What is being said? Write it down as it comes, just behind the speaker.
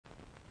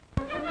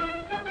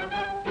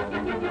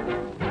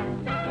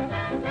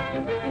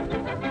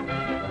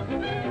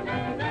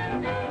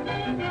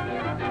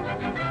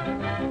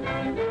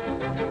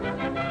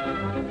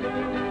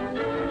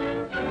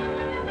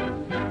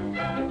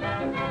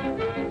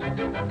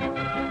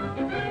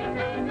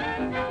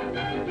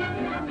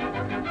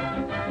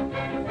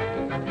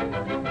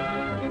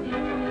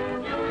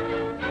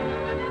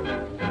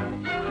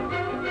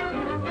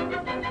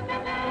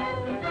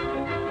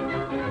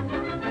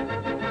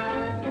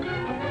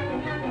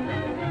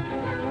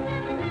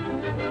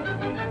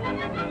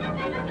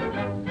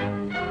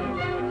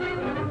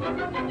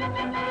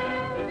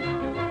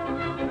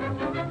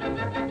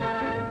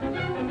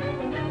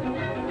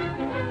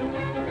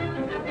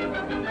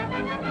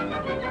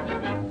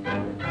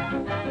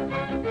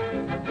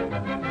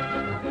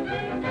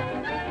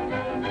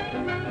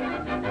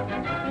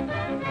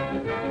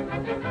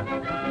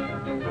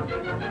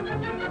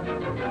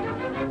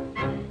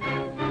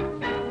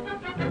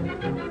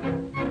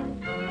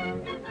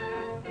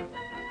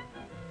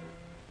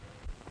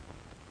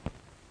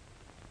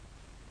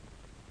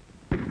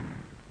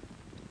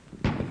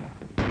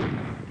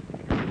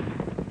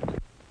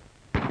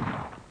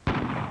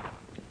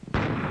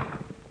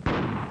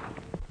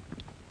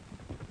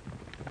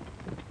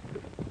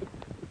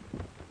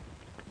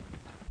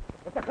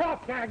The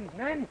Crooks gang,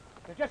 men.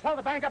 They just held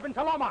the bank up in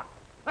Taloma.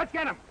 Let's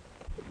get them.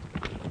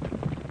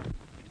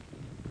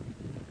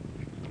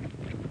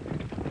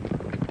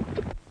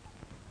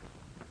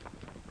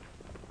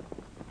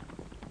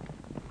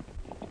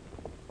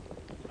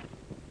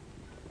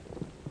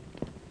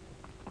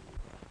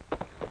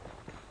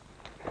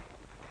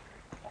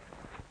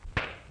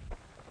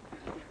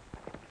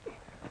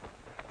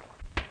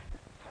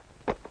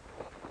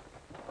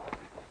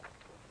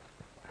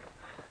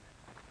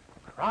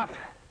 Croft,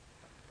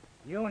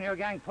 you and your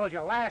gang pulled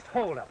your last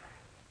holdup.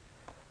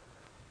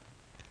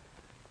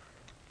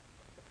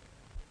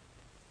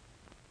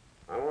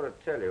 I want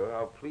to tell you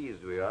how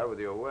pleased we are with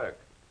your work.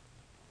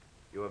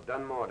 You have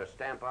done more to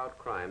stamp out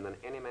crime than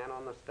any man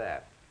on the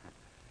staff.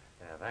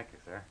 Thank you,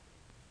 sir.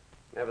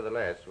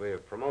 Nevertheless, we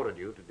have promoted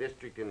you to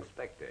district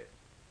inspector.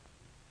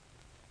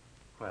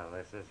 Well,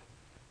 this is,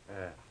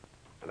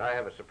 And I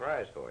have a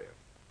surprise for you.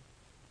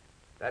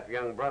 That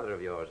young brother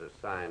of yours has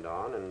signed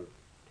on and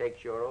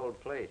takes your old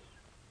place.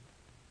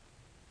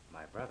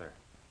 My brother.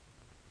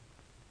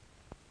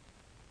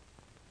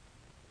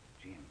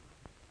 Jim.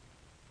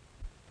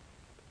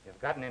 You've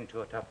gotten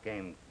into a tough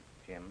game,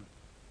 Jim.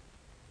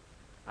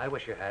 I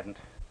wish you hadn't.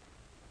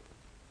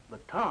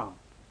 But Tom,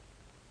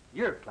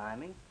 you're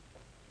climbing.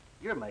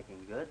 You're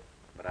making good.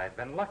 But I've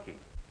been lucky.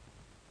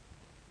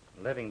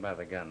 Living by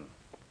the gun.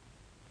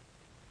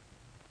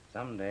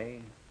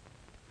 Someday,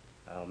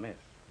 I'll miss.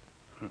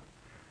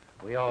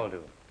 We all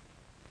do.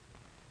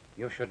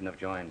 You shouldn't have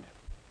joined.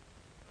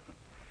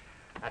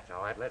 That's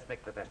all right. Let's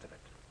make the best of it.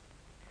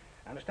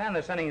 I understand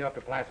they're sending you up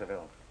to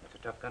Placerville. It's a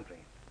tough country.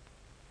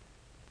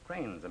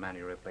 Crane's the man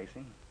you're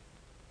replacing.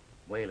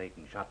 Waylaid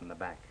and shot in the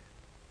back.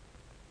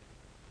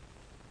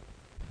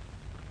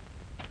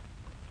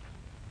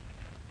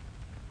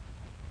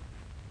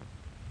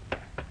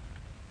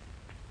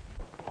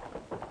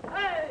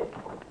 Hey!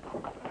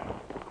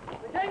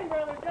 The King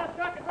brothers just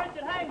struck a bridge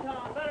at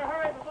Hangtown. Better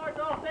hurry before it's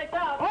all staked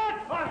out. What?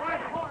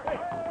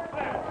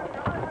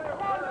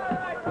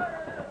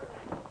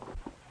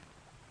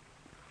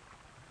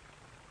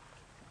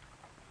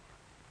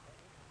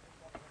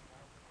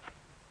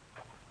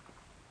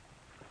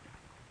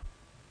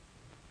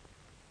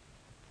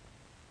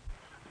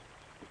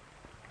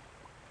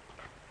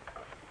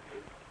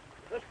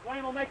 This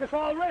flame will make us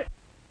all rich.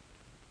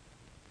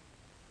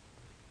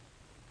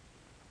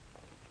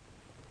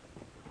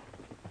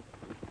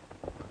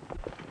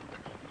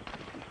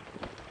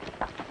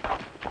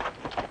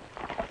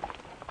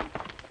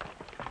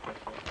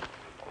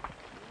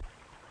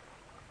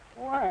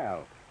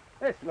 Well,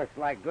 this looks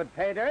like good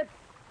pay dirt.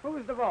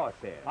 Who's the boss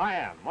here? I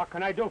am. What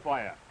can I do for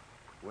you?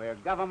 We're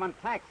government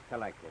tax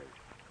collectors.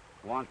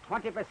 Want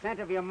 20%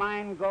 of your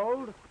mine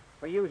gold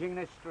for using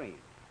this stream.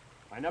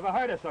 I never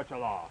heard of such a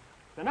law.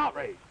 It's an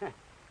outrage.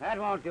 That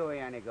won't do you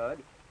any good.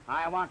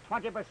 I want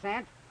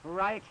 20%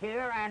 right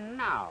here and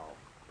now.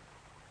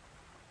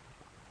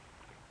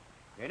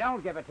 If you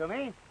don't give it to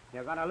me,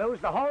 you're going to lose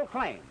the whole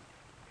claim.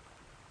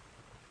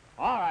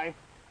 All right.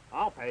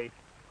 I'll pay.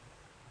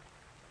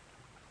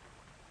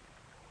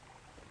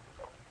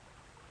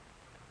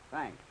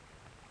 Thanks.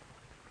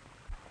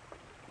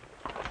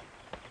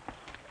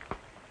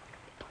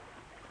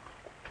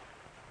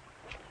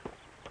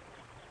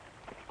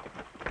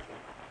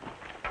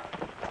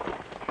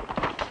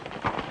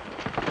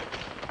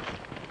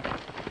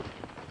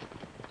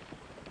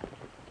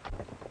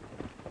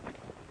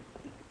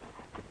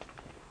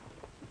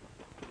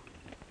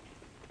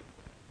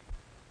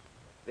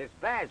 This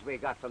badge we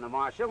got from the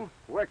marshal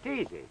worked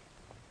easy.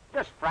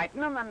 Just frighten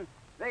them and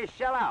they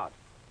shell out.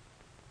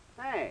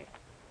 Hey,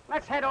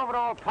 let's head over to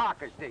old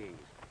Parker's diggings.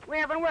 We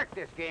haven't worked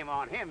this game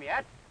on him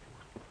yet.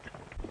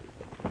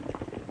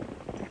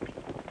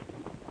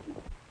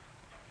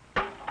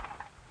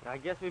 I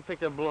guess we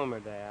picked a bloomer,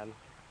 Dad.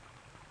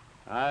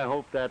 I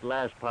hoped that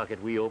last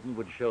pocket we opened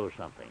would show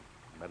something,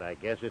 but I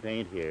guess it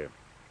ain't here.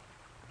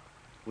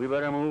 We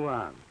better move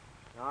on.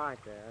 All right,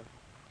 Dad.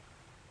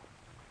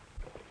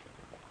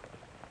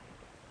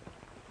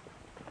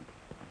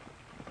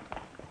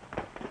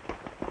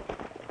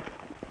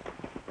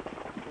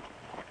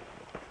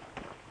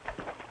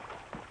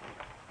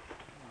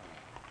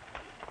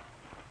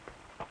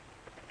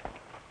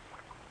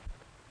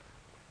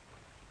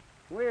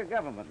 We're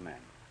government men,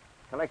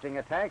 collecting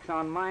a tax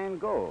on mined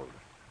gold.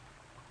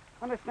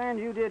 Understand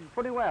you did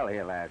pretty well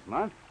here last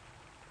month.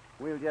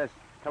 We'll just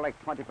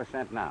collect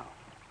 20% now.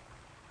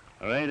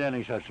 There ain't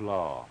any such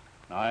law.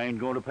 I ain't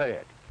going to pay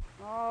it.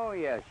 Oh,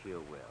 yes,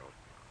 you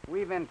will.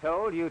 We've been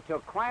told you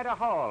took quite a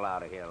haul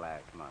out of here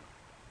last month.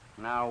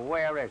 Now,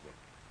 where is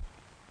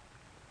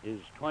it?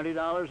 Is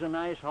 $20 a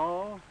nice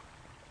haul?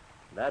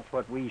 That's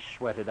what we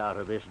sweated out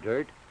of this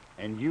dirt,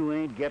 and you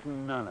ain't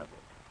getting none of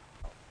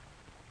it.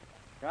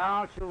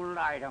 Don't you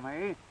lie to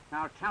me.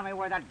 Now tell me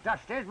where the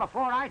dust is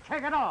before I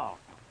take it all.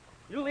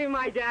 You leave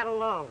my dad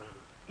alone.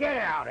 Get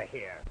out of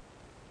here.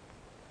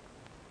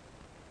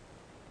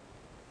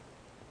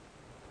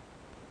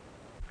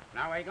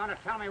 Now, are you going to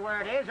tell me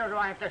where it is, or do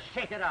I have to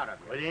shake it out of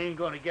you? Well, you ain't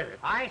going to get it.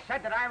 I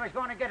said that I was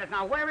going to get it.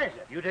 Now, where is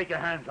it? You take your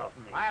hands off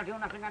me. I'll do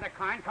nothing of the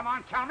kind. Come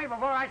on, tell me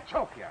before I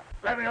choke you.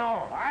 Let me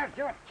alone. I'll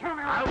do it. Tell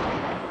me.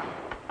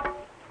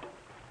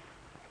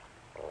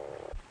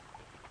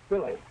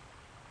 Billy.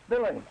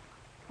 Billy.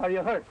 Are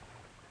you hurt?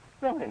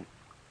 Billy.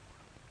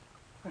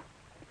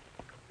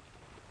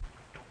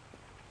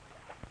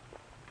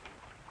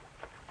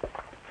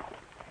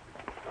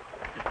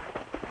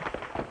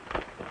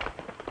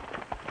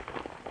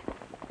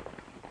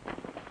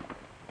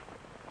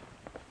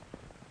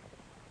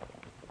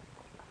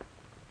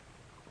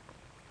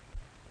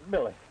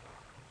 Billy.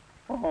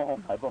 Oh,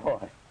 my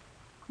boy.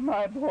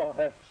 My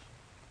boy.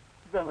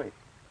 Billy.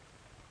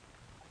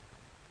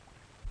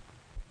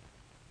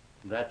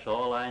 That's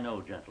all I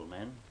know,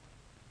 gentlemen.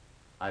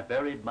 I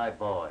buried my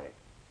boy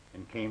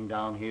and came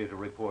down here to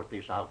report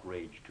this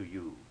outrage to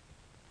you.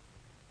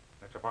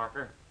 Mr.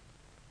 Parker,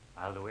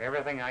 I'll do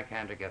everything I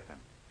can to get them.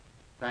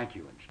 Thank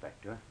you,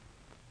 Inspector.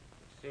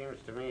 It seems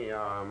to me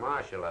our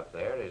marshal up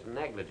there is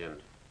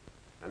negligent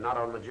and not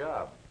on the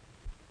job.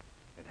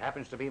 It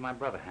happens to be my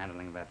brother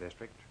handling that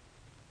district,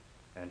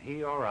 and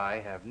he or I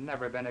have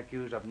never been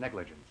accused of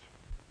negligence.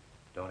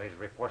 Don't his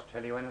reports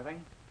tell you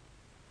anything?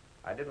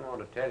 I didn't want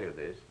to tell you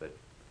this, but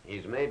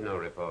he's made no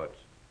reports.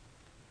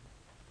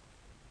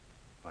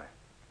 Why,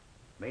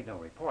 made no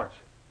reports?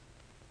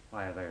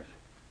 Why, there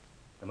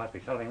must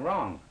be something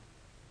wrong.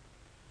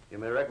 You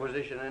may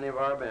requisition any of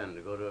our men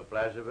to go to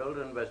Placerville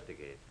to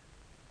investigate.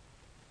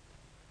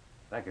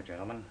 Thank you,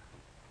 gentlemen.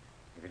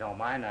 If you don't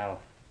mind, I'll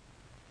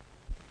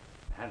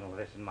handle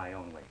this in my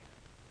own way.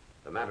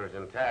 The matter is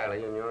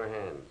entirely in your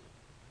hands.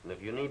 And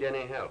if you need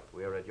any help,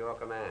 we are at your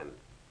command.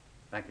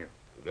 Thank you.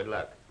 Good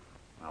luck.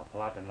 I'll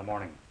pull out in the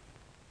morning.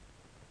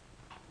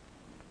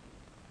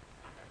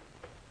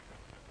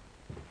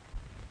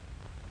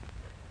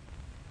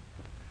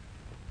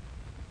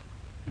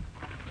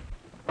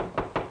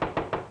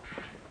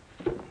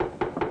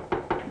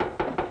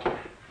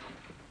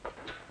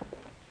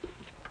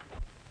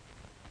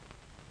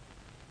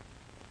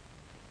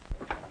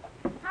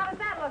 How does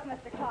that look,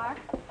 Mr. Clark?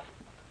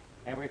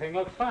 Everything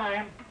looks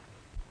fine.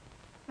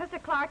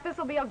 Mr. Clark, this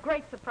will be a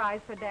great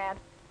surprise for Dad.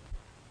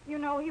 You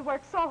know, he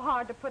worked so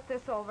hard to put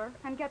this over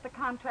and get the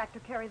contract to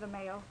carry the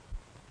mail.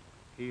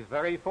 He's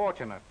very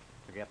fortunate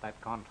to get that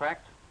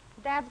contract.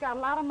 Dad's got a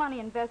lot of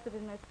money invested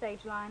in this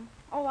stage line.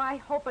 Oh, I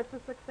hope it's a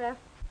success.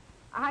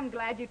 I'm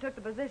glad you took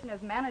the position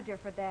as manager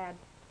for Dad.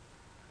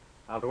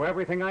 I'll do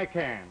everything I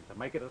can to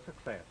make it a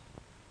success.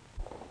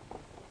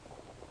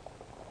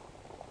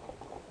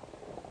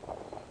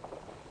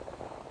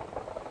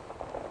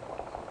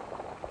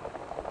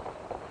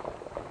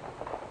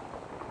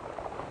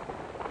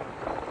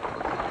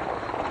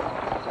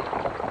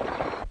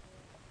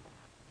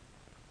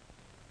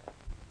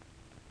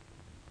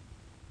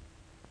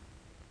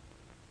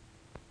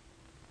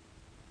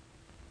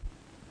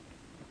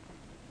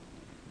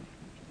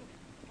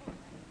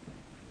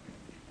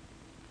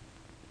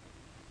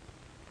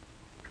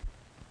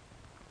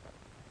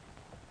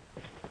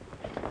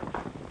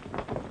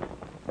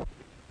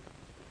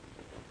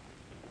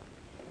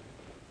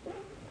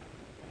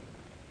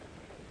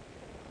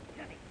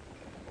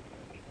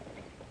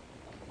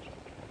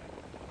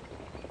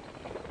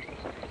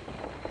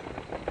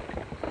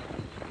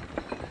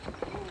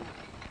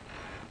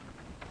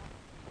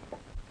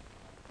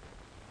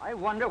 I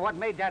wonder what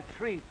made that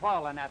tree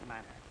fall in that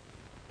manner.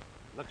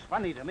 Looks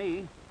funny to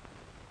me.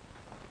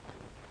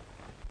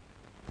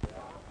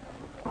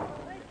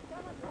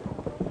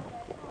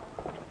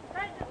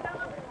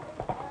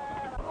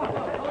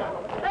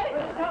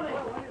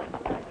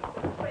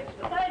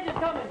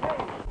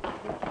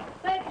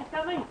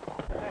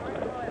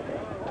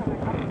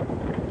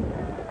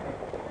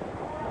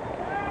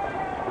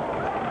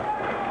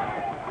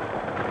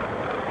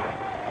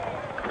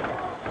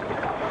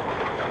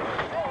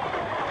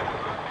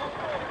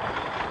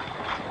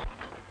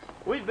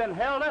 We He's been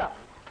held up.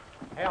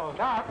 Held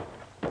up?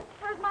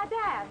 Where's my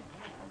dad?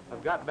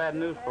 I've got bad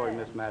news for you,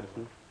 Miss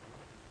Madison.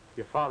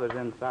 Your father's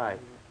inside.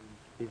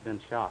 He's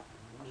been shot.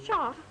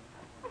 Shot?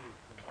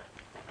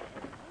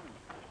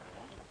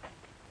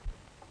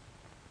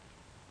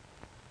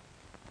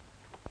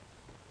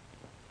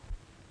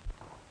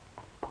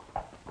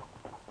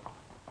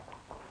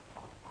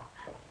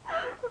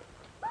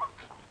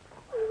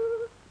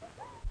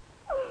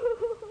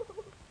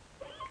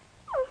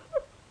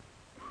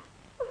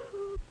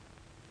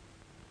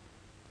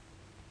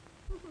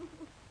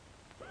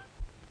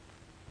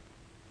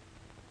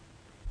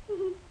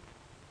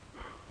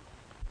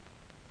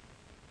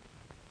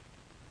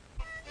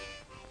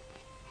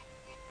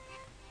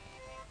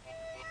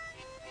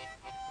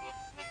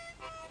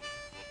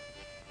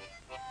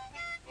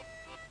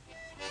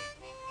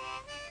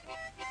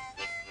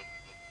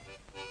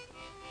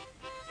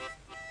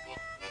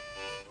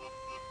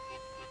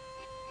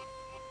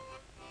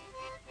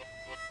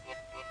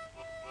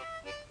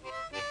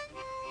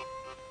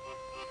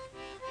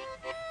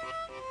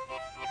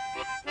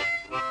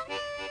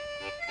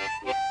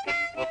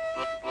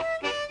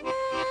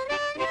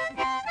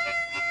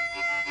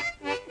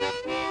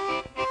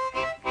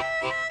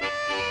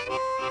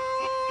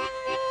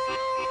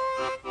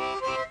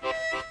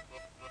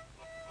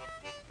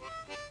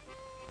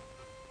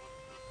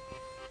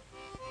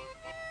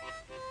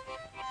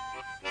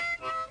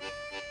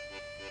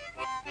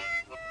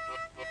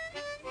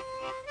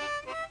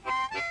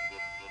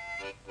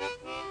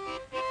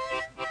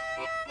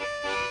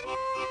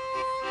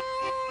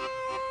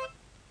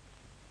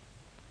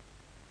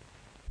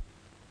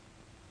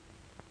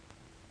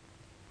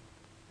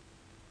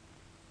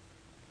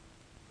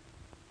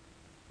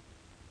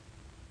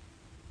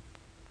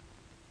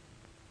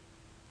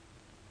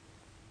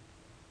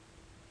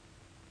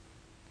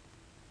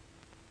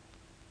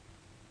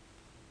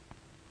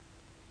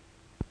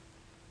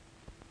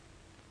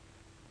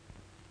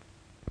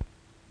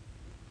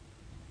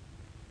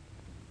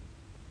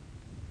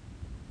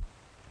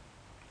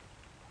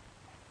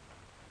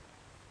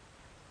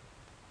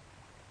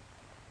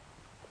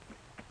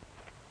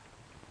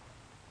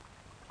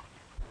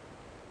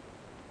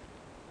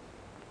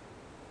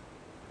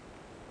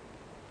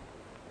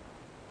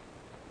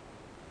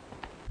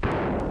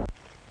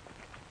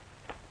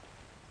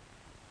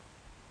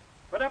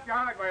 Put up your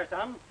hardware,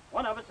 son.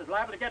 One of us is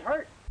liable to get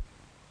hurt.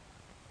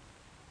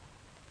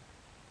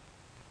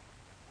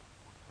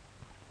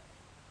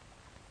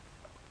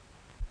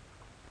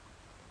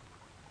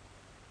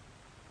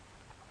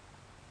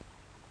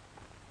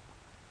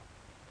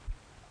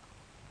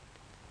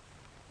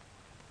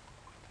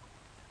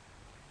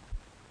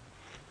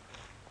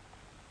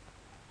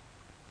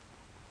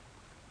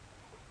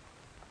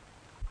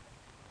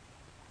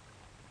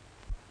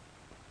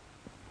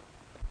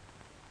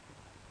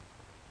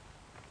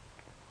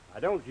 I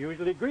don't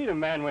usually greet a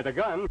man with a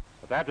gun,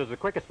 but that was the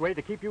quickest way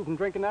to keep you from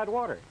drinking that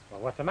water. Well,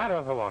 what's the matter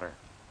with the water?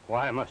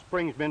 Why, my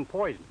spring's been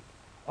poisoned.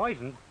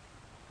 Poisoned?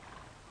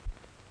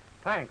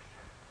 Thanks.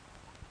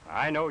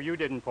 I know you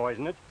didn't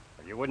poison it,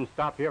 or you wouldn't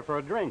stop here for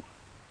a drink.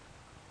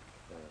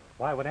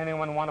 Why would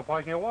anyone want to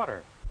poison your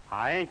water?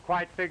 I ain't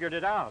quite figured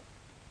it out,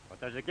 but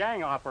there's a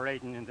gang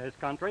operating in this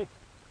country.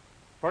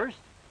 First,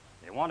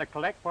 they want to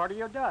collect part of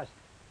your dust,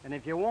 and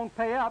if you won't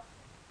pay up,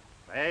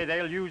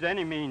 they'll use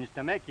any means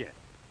to make you.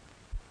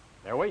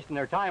 They're wasting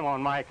their time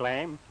on my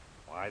claim.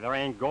 Why, there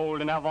ain't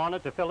gold enough on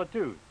it to fill a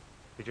tooth.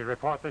 Did you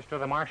report this to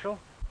the marshal?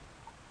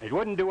 It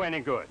wouldn't do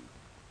any good.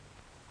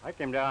 I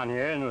came down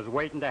here and was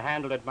waiting to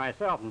handle it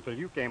myself until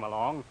you came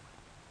along.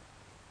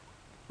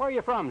 Where are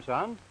you from,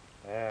 son?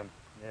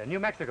 New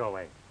Mexico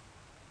way.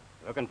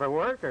 Looking for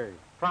work or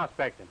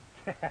prospecting?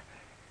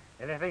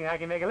 Anything I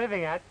can make a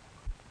living at.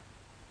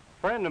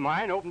 A friend of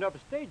mine opened up a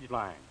stage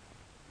line.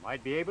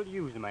 Might be able to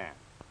use a man.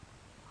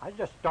 I was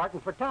just starting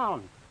for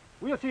town.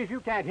 We'll see if you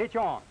can't hitch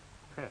on.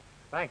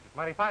 Thanks. It's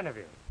mighty fine of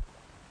you.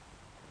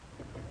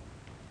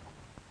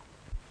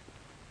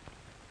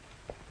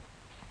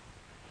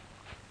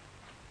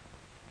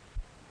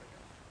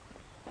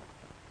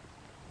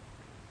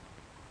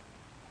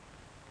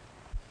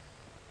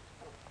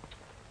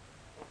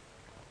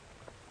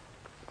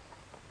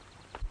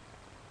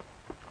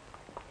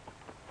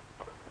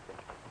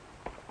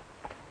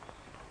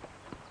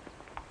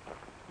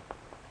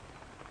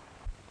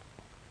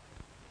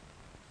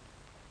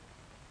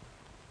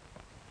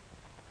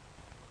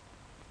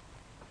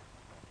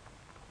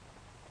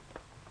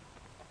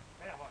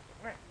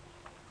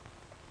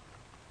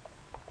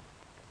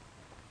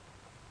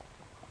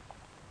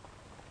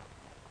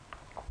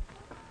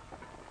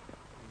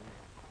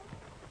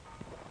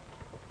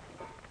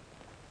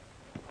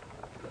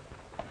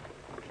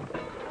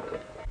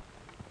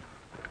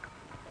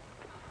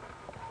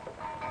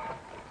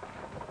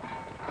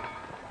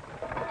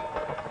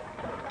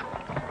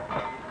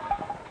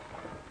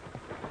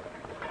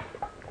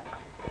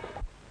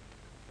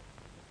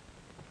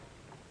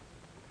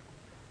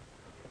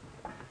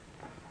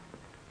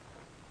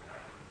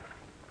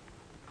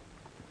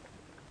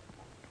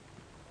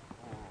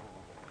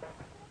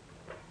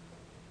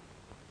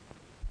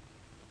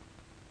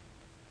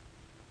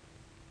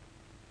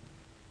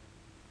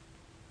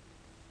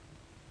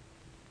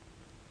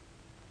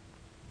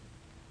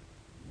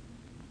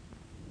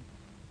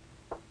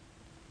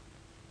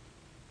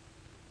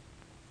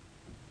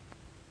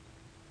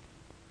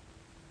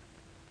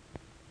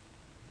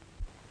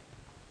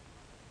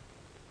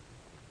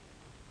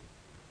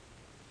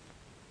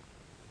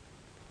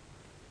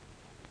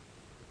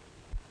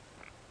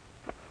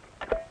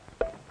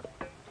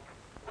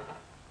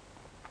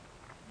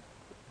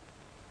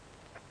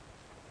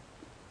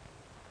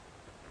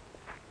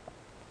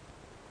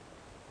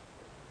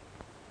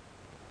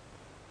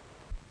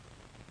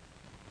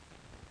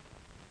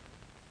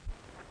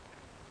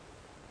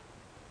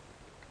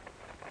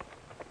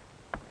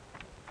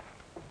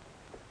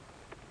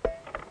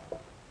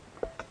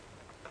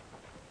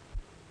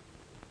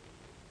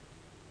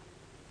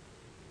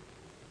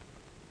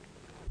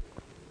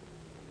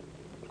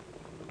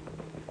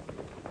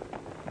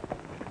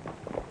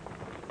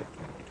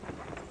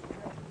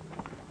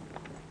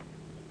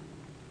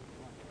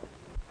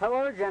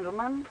 Hello,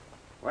 gentlemen.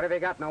 What have you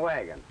got in the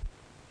wagon?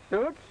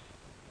 Suits,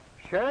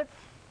 shirts,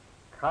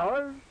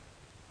 collars,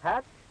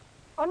 hats,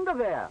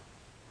 underwear.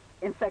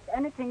 In fact,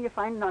 anything you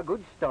find in a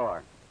good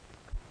store.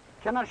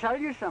 Can I sell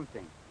you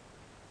something?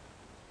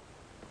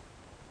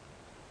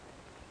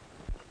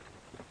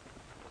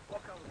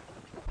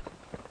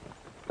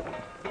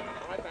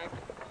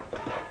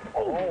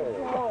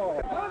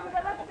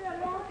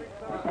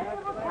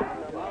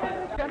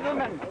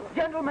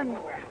 Gentlemen,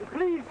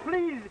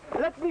 please,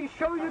 let me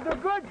show you the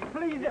goods,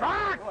 please.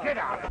 Ah, get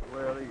out!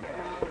 Well, what is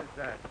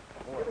that?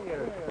 Well, what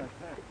is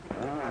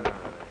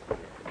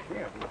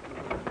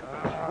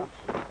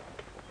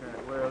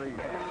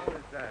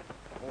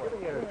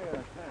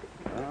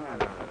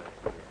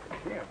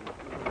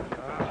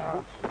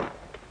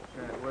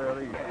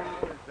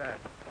that?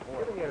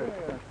 Well, what is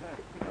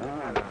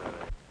that?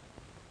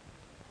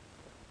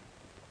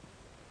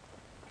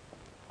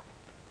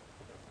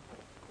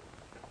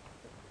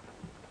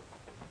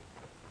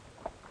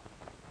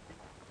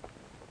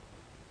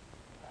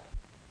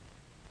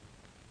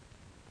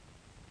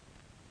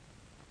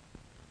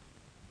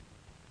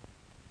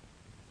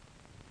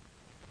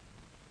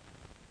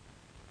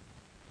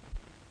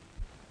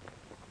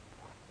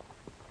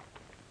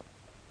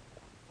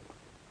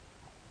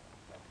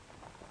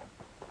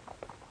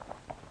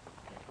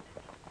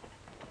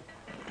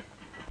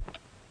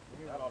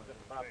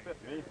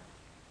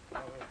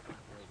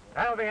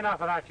 That'll be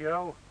enough of that,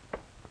 you.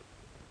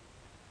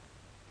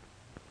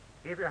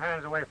 Keep your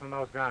hands away from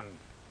those guns.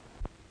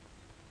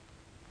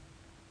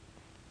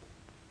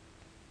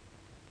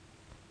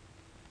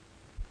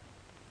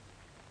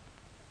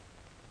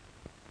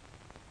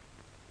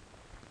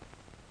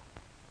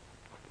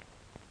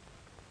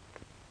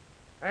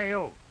 Hey,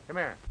 you, come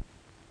here.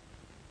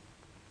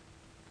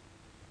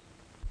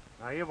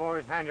 Now, you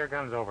boys hand your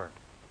guns over.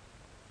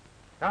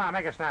 Come on,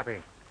 make it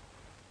snappy.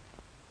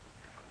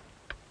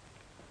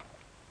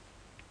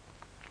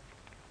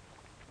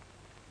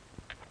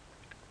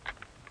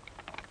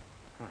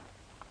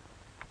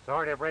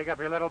 Sorry to break up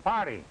your little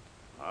party.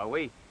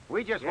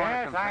 We just want to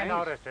Yes, complain. I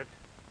noticed it.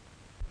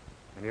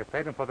 And you're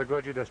paying for the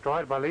goods you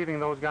destroyed by leaving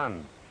those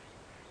guns.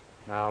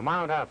 Now,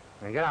 mount up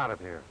and get out of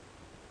here.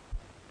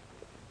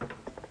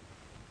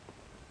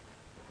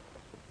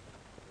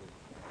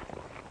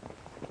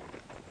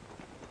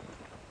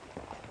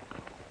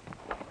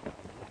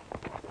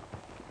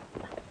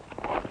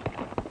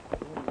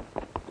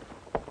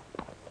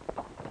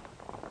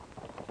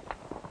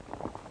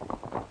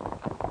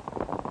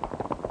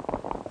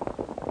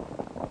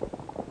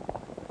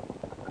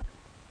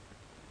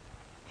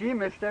 Gee,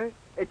 mister,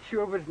 it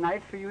sure was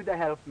nice for you to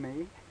help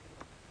me.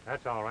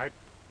 That's all right.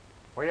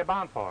 Where you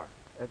bound for?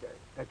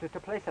 To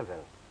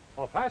Placerville.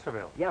 Oh,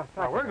 Placerville? Yeah, Well,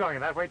 Placerville. we're going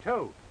that way,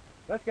 too.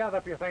 Let's gather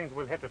up your things.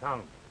 We'll hit the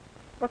town.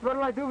 But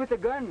what'll I do with the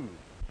guns?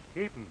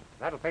 Keep 'em.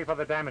 That'll pay for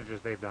the damages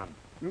they've done.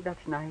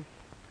 That's nice.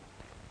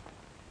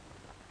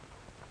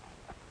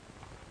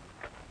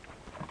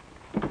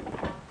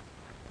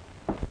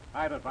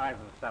 I'd advise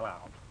her to sell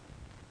out.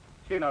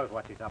 She knows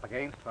what she's up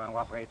against, trying to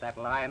operate that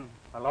line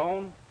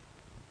alone.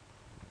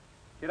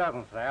 She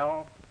doesn't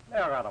sell.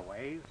 There are other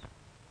ways.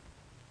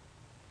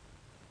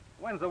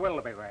 When's the will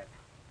to be read?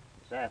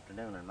 This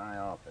afternoon in my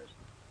office.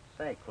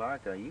 Say,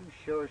 Clark, are you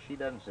sure she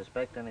doesn't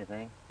suspect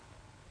anything?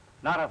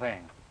 Not a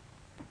thing.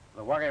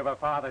 The worry of her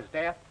father's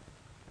death,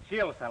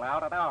 she'll sell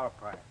out at our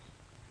price.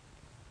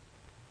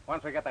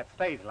 Once we get that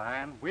stage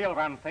line, we'll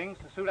run things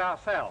to suit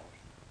ourselves.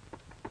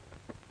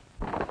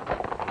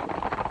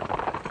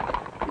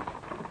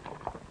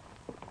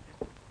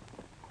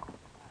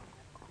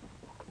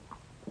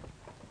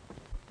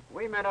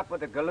 We met up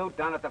with the galoot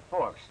down at the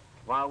Forks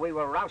while we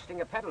were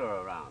rousting a peddler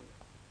around.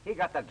 He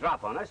got the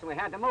drop on us and we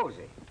had to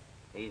mosey.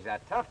 He's a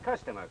tough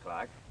customer,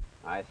 Clark.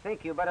 I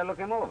think you better look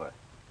him over.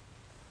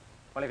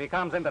 Well, if he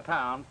comes into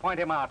town, point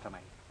him out to me.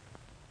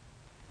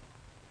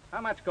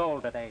 How much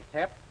gold did they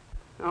tip?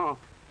 Oh,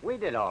 we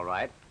did all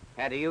right.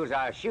 Had to use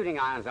our shooting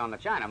irons on the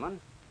Chinaman,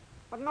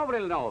 but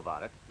nobody'll know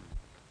about it.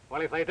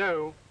 Well, if they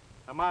do,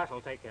 the marshal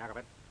will take care of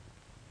it.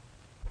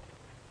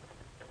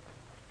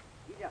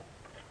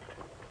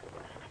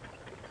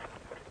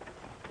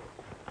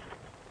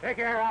 Take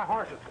care of our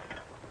horses.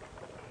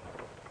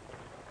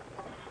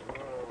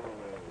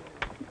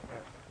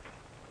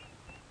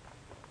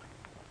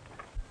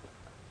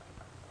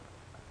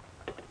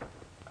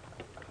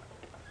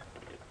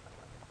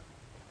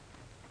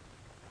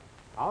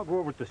 I'll go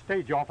over to the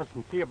stage office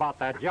and see about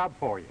that job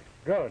for you.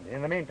 Good.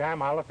 In the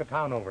meantime, I'll look the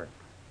town over.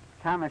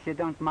 Tom, if you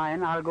don't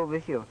mind, I'll go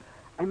with you.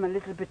 I'm a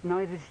little bit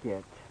nervous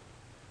yet.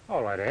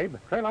 All right, Abe.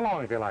 Trail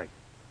along if you like.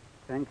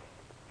 Thanks.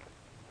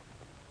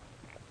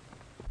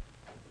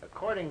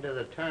 According to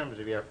the terms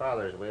of your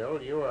father's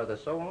will, you are the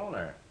sole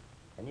owner,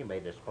 and you may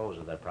dispose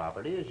of the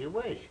property as you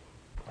wish.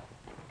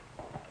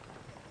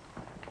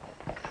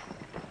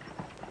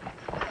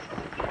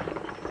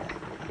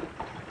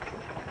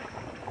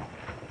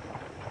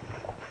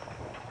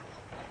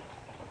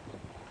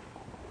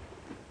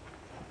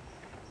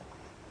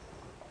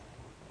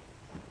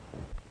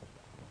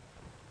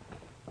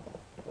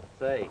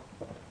 Say,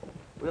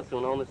 We'll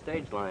soon own the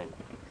stage line.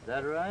 Is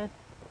that right?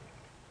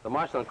 The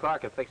marshal and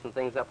Clark are fixing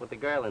things up with the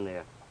girl in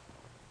there.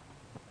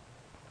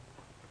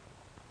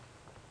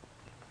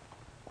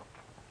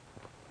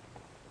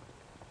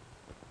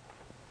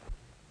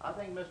 I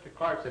think Mr.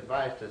 Clark's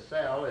advice to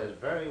sell is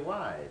very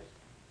wise.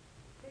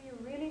 Do you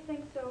really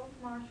think so,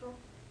 Marshal?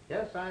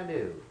 Yes, I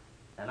do.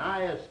 And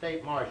I, as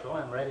state marshal,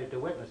 am ready to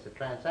witness the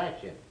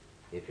transaction,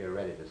 if you're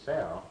ready to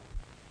sell.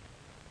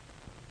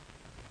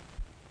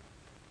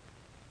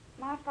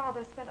 My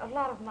father spent a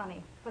lot of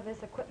money for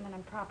this equipment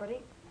and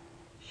property.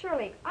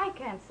 Surely I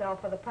can't sell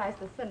for the price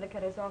the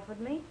syndicate has offered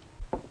me.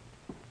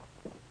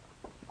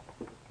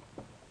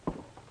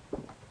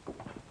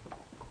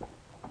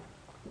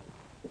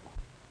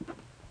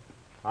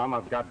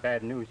 I've got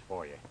bad news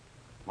for you.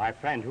 My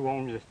friend who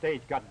owns the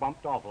stage got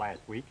bumped off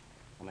last week,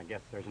 and I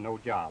guess there's no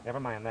job. Never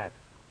mind that.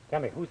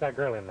 Tell me, who's that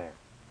girl in there?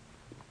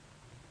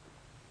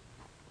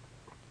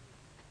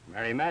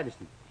 Mary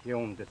Madison. She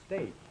owns the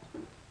stage.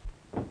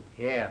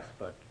 Yes,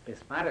 but Miss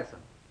Madison,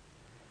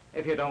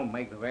 if you don't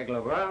make the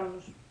regular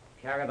runs,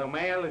 carry the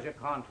mail as your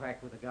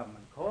contract with the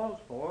government calls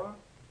for,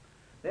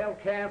 they'll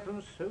cancel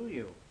and sue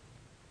you.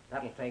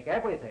 That'll take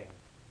everything.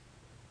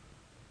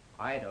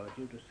 I'd urge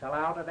you to sell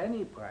out at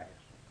any price.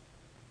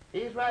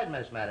 He's right,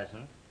 Miss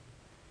Madison.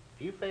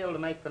 If you fail to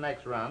make the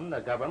next run, the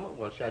government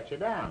will shut you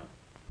down.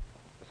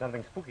 There's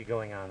something spooky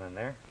going on in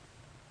there.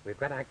 We've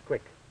got to act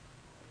quick.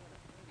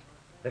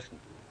 Listen,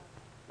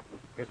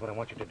 here's what I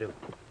want you to do.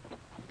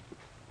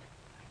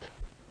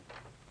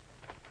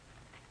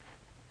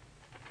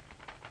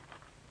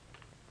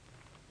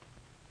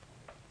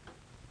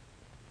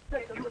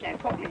 You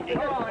can't fuck me, Dick.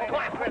 Come on,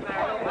 Fred, you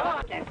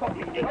can't fuck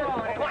me, Dick. Come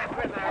on,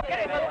 Fred, get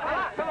him,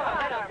 come on,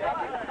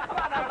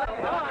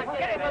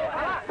 get him, come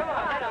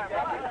on.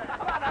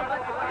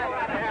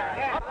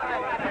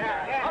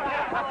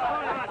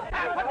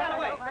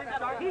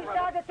 He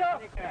started to.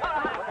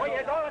 Oh,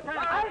 yes, all the time.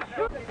 I'll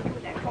shoot.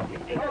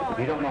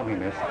 You don't know me,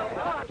 miss.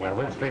 Well,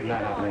 we'll straighten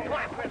that out later.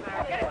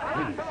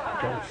 Please,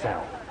 don't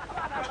sell.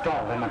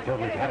 Stall them until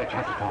we've had a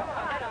chance to talk.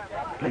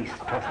 Please,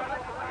 trust me.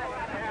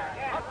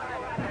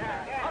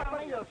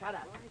 Shut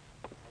up.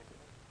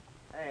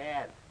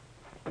 Hey,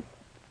 Ed.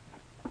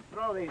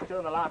 Throw these two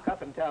in the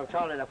lockup and tell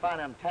Charlie to fine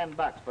them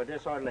 $10 for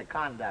disorderly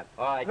conduct.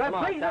 All right, come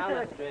on, down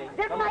the street.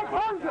 Get my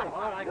phone, Joe.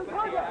 All right, I told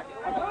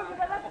you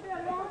to let me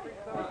alone.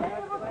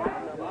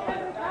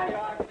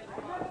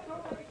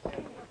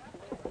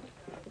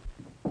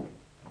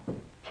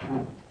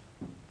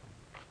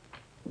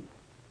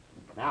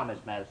 Now, Miss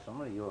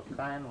Madison, you'll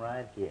sign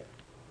right here.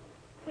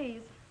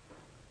 Please,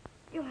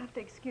 you'll have to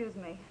excuse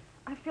me.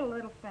 I feel a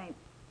little faint.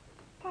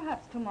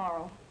 Perhaps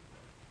tomorrow.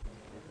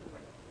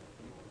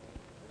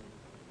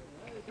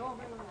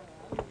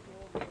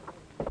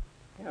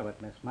 Yeah,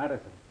 but Miss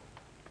Madison,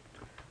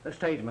 the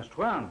stage must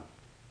run.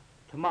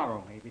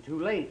 Tomorrow may be too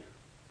late.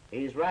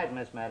 He's right,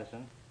 Miss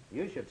Madison.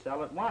 You should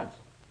sell at once.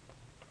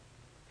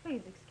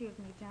 Please excuse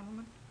me,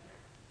 gentlemen.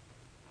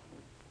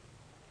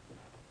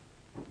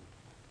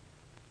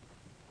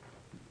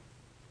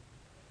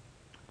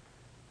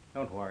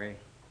 Don't worry.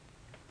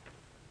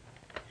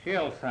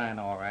 She'll sign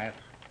all right.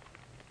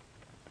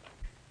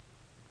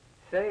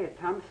 Say,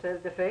 Tom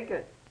says the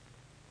figure.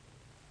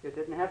 You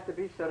didn't have to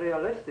be so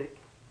realistic.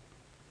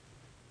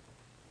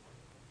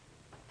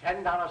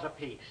 $10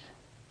 apiece.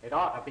 It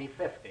ought to be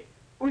 50.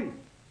 Ui,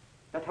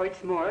 that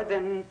hurts more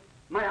than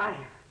my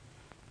eye.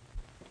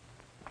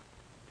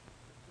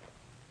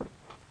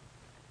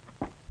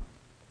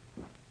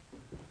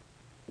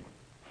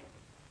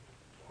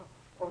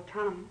 Oh,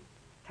 Tom,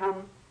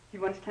 he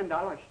wants $10.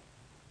 Have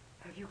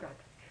you got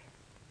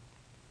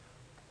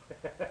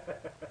it?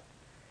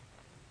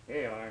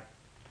 Here you are.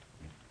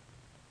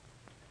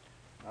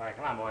 All right,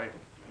 come on, boys.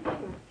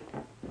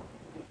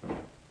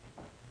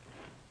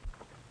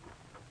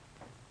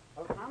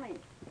 Oh,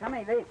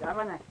 Tommy, wait, I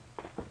wanna...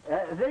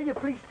 will you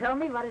please tell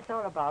me what it's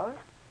all about?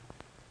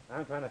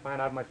 I'm trying to find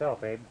out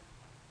myself, Abe.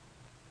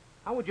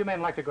 How would you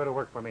men like to go to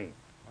work for me?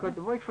 Good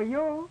to work for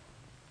you.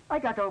 I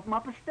got to open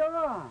up a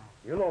store.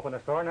 You'll open a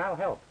store and I'll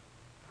help.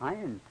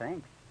 Fine,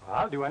 thanks.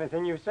 I'll do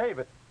anything you say,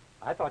 but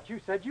I thought you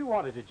said you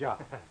wanted a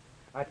job.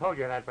 I told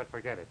you that, but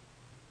forget it.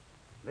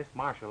 This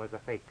marshal is a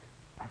fake.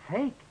 A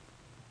fake?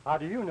 How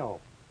do you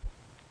know?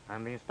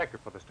 I'm the inspector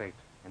for the state,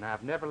 and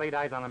I've never laid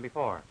eyes on him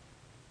before.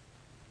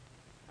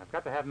 I've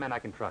got to have men I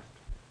can trust.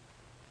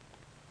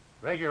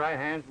 Raise your right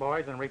hands,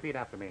 boys, and repeat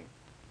after me.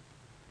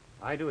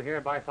 I do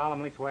hereby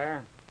solemnly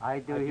swear. I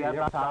do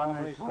hereby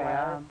solemnly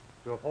swear.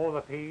 To uphold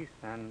the peace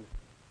and...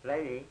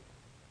 Lady,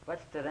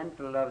 what's the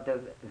rental of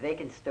the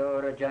vacant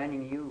store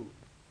adjoining you?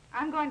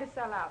 I'm going to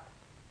sell out.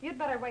 You'd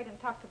better wait and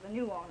talk to the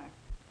new owner.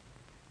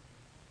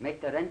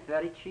 Make the rent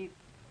very cheap,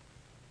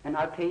 and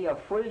I'll pay you a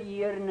full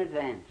year in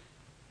advance.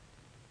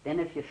 Then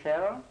if you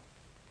sell,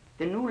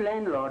 the new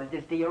landlord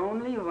is the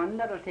only one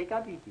that'll take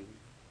up with you.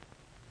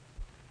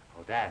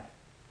 Oh, Dad,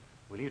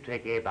 will you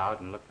take Abe out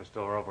and look the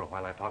store over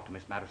while I talk to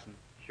Miss Madison?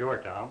 Sure,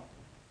 Tom.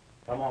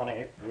 Come on,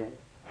 Abe. Yes.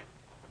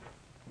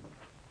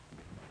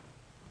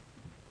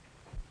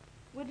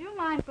 Would you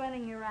mind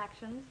explaining your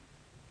actions?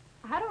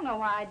 I don't know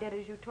why I did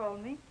as you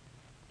told me.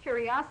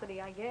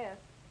 Curiosity, I guess.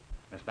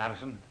 Miss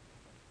Madison,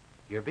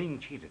 you're being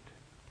cheated.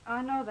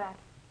 I know that.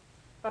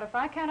 But if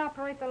I can't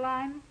operate the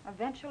line,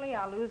 eventually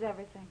I'll lose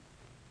everything.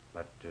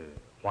 But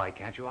why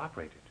can't you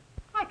operate it?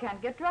 I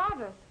can't get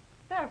drivers.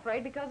 They're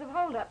afraid because of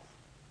holdups.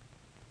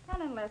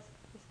 And unless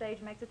the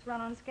stage makes its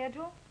run on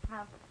schedule,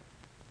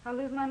 I'll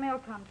lose my mail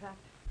contract.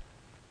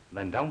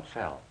 Then don't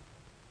sell.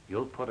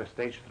 You'll put a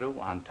stage through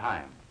on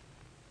time.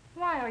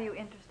 Why are you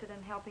interested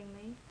in helping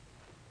me?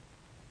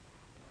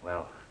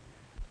 Well,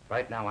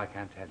 right now I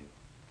can't tell you.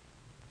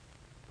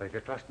 But if you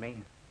trust me,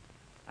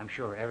 I'm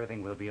sure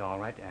everything will be all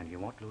right and you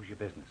won't lose your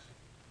business.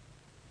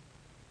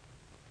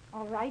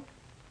 All right.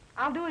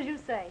 I'll do as you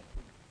say.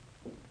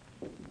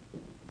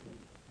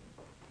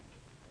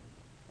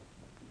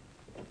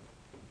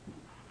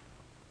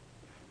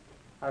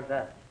 How's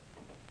that?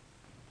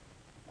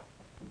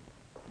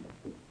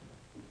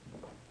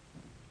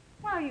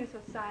 Why are you so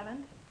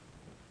silent?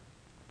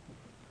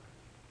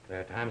 There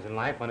are times in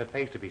life when it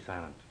pays to be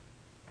silent.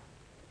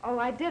 Oh,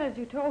 I did as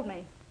you told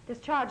me.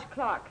 Discharged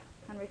Clark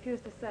and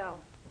refused to sell.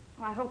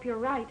 Oh, I hope you're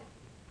right.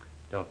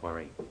 Don't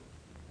worry.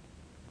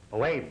 Oh,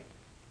 Wade.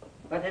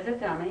 What is it,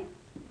 Tommy?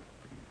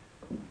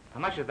 How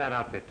much is that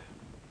outfit?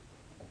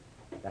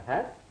 The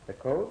hat, the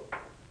coat,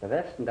 the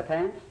vest, and the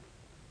pants?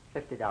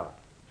 $50.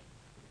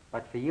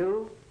 But for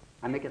you,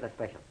 I make it a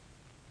special.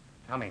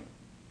 Tommy,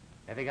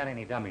 have you got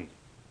any dummies?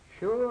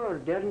 Sure,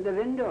 they're in the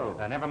window.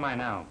 Never mind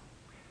now.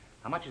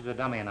 How much is a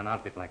dummy in an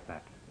outfit like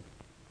that?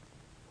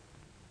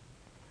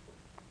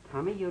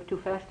 Tommy, you're too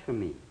fast for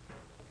me.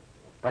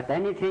 But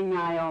anything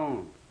I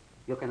own,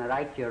 you can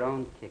write your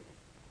own ticket.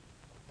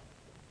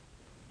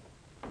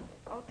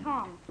 Oh,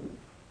 Tom,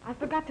 I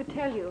forgot to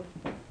tell you.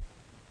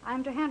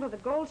 I'm to handle the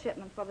gold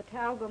shipment for the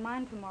Talgo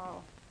mine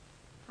tomorrow.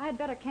 I had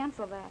better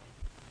cancel that.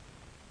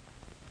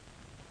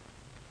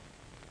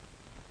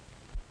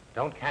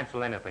 Don't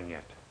cancel anything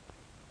yet.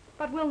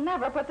 But we'll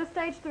never put the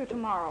stage through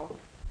tomorrow.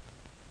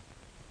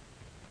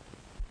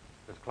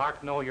 Does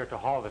Clark know you're to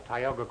haul the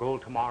Tioga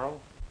gold tomorrow?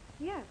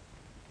 Yes.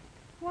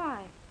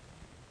 Why?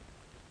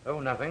 Oh,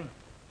 nothing.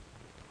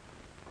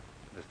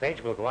 The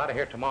stage will go out of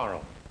here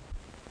tomorrow.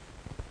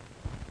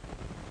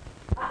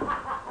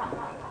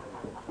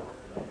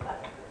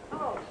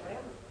 Hello, Slim.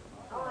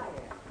 How are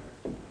you?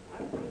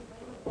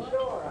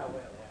 Sure, I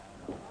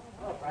will.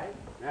 Hello, Frank.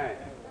 Hey.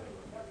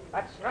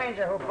 That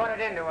stranger who put it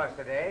into us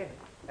today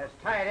is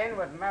tied in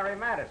with Mary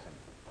Madison.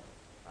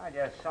 I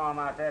just saw them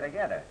out there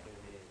together.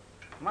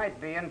 Might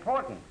be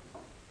important.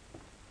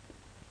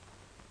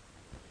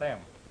 Slim,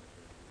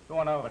 go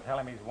on over. Tell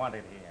him he's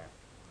wanted here.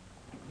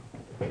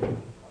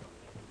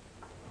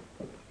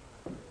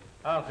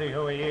 I'll see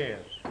who he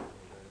is.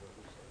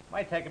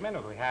 Might take him in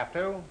if we have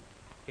to.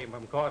 Keep him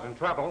from causing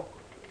trouble.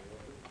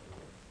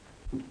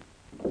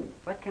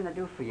 What can I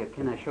do for you?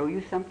 Can I show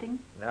you something?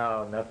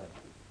 No, nothing.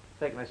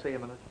 Say, can I see you a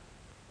minute?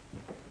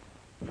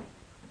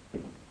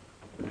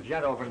 There's a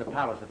gent over in the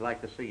palace that'd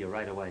like to see you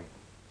right away.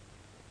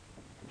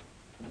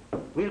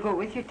 We'll go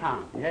with you,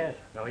 Tom. Yes.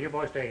 No, you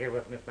boys stay here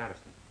with Miss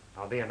Madison.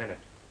 I'll be a minute.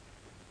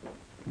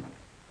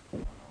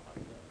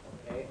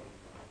 Okay.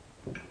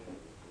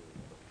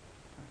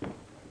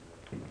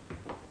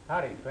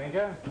 Howdy,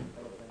 stranger.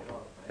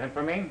 Sent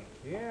for me?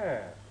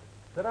 Yes.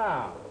 Sit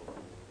down.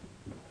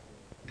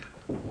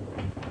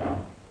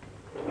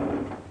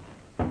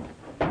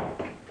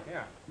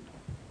 Here.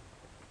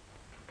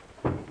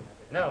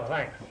 No,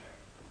 thanks.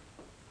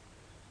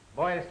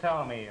 Boys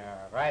tell me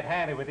you're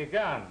right-handed with your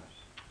guns.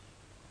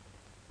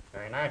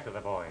 Very nice of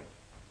the boys.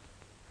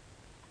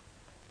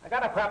 I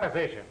got a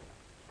proposition.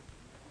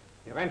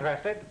 You're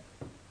interested?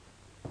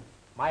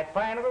 Might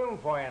find room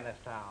for you in this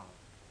town.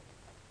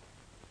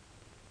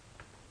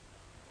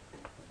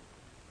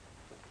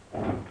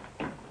 And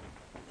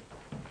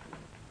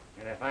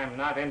if I'm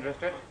not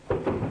interested?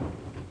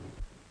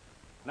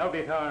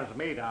 Nobody turns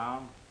me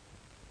down.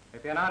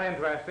 If you're not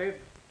interested,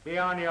 be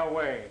on your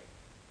way.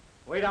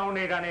 We don't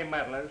need any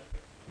meddlers.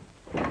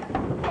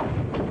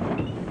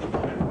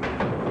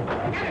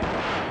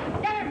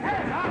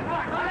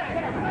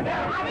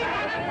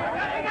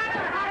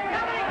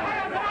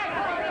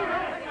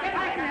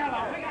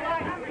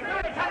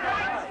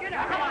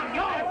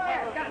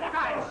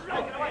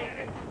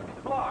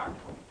 Clark,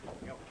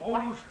 you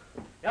fools.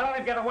 You let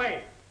him get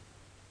away.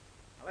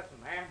 Now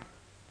listen, man.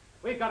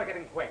 We've got to get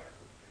him quick.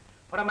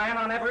 Put a man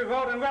on every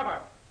road and river.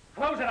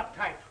 Close it up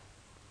tight.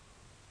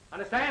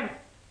 Understand?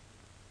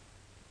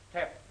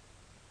 Tip.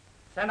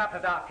 Send up to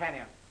Dark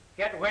Canyon.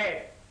 Get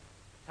Wade.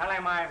 Tell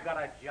him I've got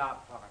a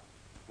job for him.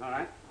 All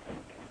right.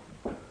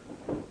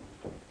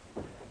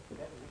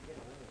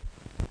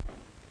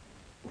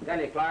 Tell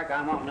you, Clark,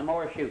 I'm wanting no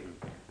more shooting.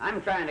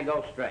 I'm trying to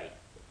go straight.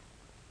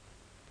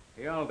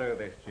 You'll do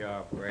this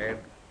job, Fred.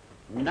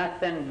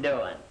 Nothing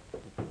doing.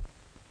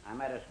 I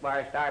met a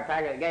Squire Star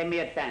Packer that gave me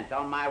a chance,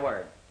 on my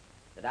word,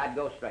 that I'd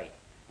go straight.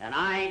 And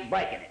I ain't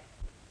breaking it.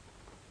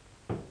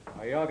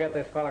 Well, you'll get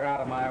this fella out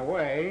of my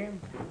way,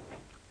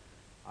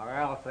 or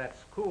else that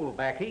school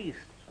back east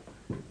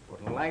will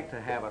wouldn't like to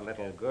have a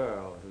little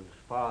girl whose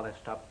father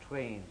stopped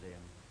trains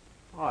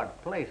in odd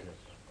places.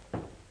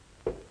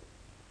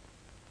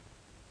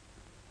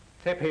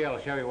 Tip here will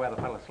show you where the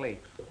fellow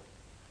sleeps.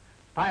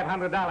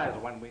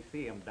 $500 when we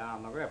see him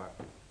down the river.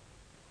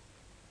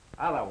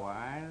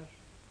 Otherwise,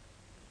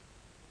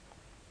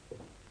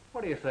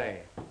 what do you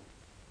say?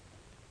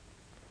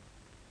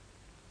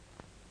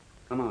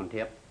 Come on,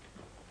 Tip.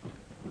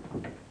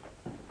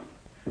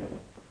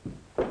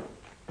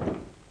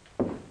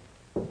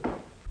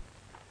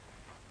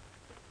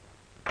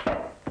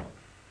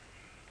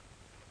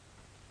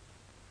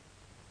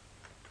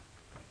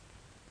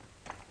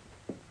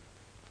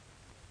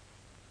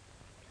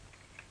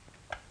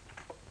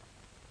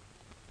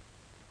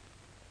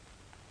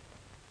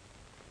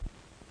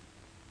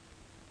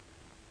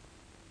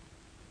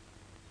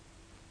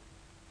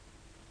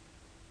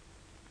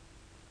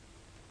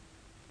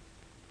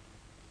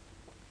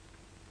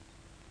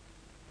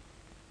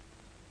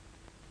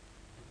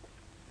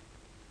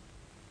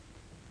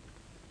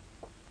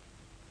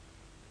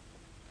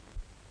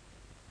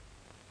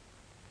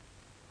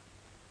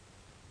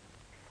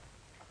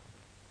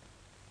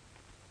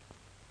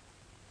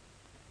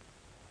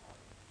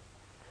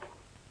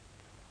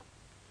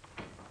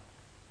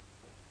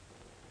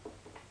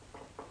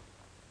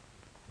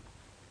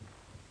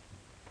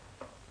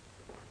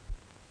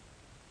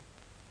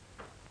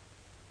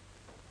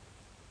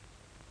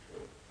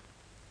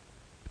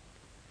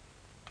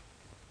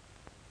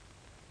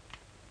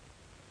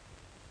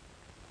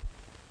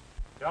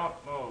 Don't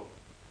move.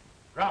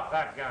 Drop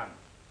that gun.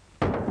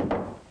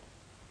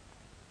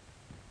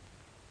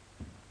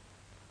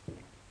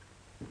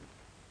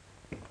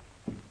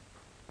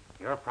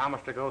 Your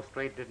promise to go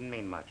straight didn't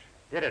mean much,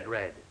 did it,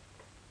 Red?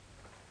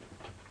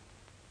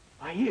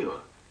 Are you?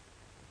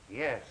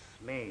 Yes,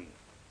 me.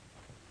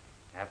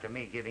 After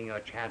me giving you a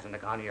chance in the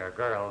con of your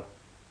girl,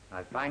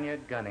 I find you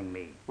gunning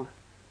me. Well,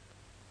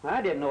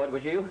 I didn't know it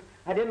was you.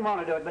 I didn't want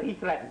to do it, but he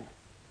threatened.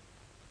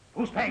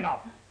 Who's paying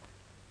off?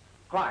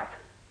 Clark.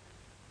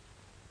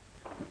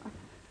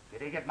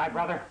 Did he get my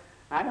brother?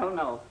 I don't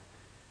know.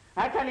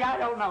 I tell you, I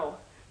don't know.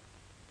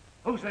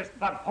 Who's this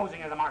thug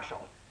posing as a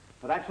marshal?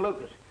 Well, that's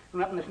Lucas,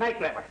 from up in the Snake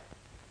River.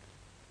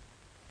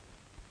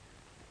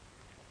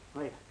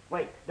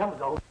 Wait, don't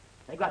go.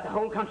 They got the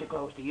whole country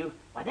closed to you.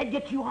 Why, they'd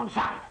get you on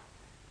sight.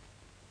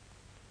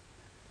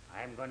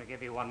 I'm going to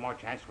give you one more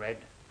chance, Red.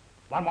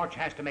 One more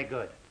chance to make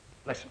good.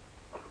 Listen.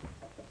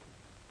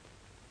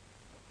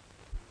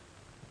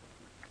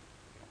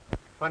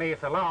 Funny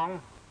it's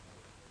along.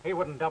 He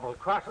wouldn't double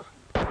cross us.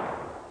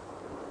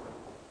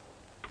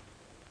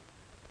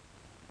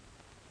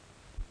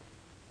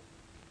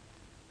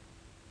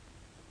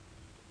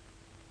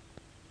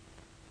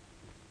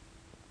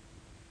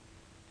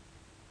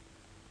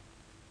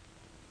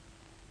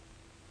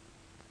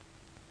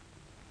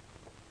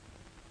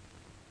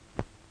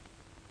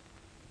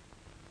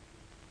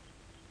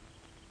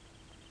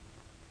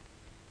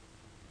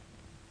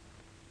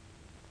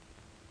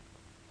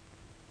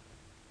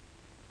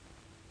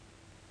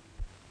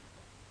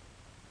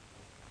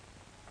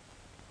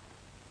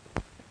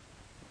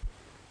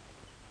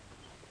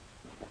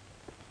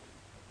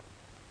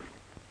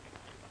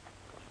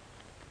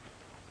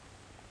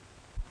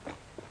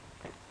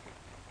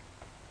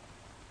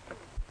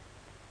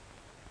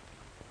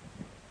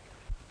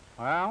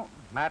 Well,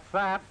 that's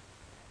that.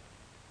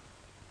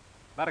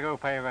 Better go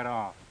pay it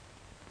off.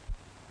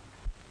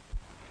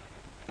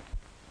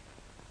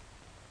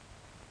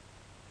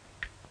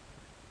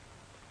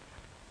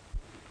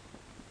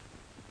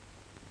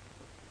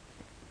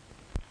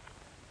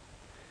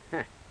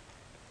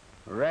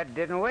 Red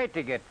didn't wait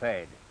to get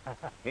paid.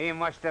 He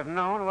must have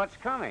known what's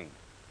coming.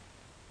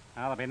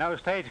 Now, there'll be no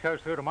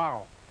stagecoach through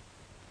tomorrow.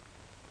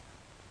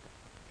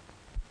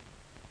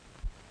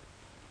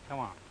 Come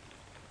on.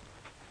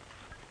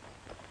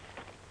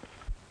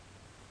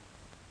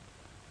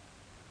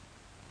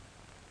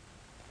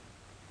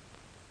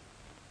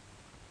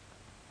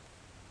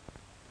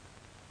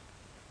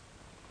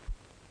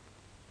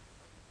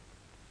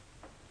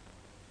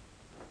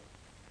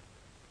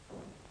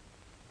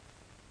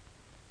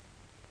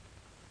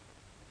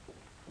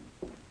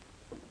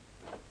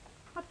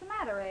 What's the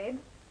matter, Abe?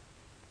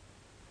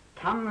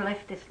 Tom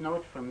left this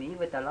note for me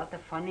with a lot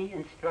of funny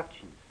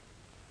instructions.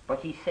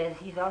 But he says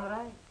he's all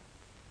right.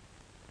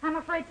 I'm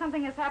afraid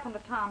something has happened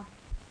to Tom.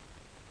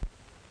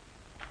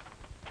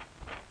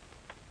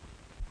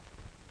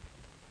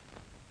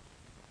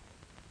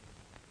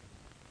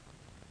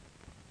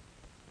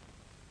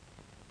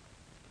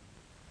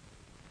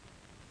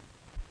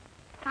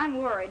 I'm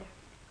worried.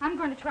 I'm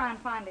going to try and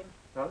find him.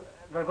 Well,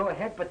 go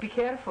ahead, but be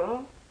careful.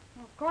 Well,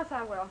 of course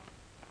I will.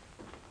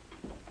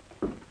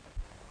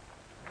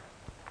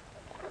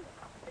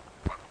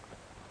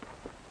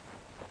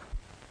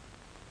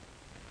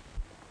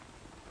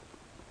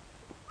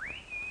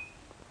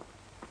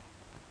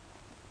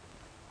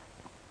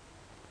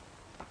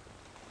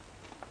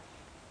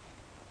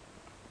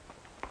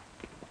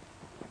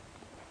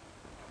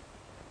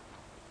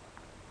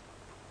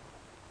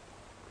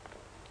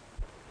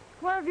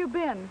 Where have you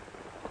been?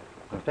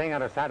 I'm staying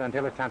out of sight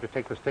until it's time to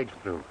take the stage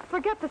through.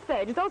 Forget the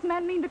stage. Those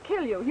men mean to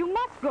kill you. You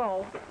must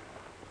go.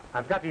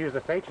 I've got to use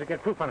the stage to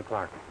get proof on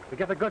Clark, to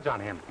get the goods on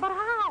him. But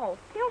how?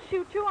 He'll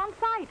shoot you on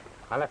sight.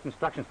 I left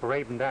instructions for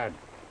Abe and Dad.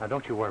 Now,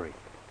 don't you worry.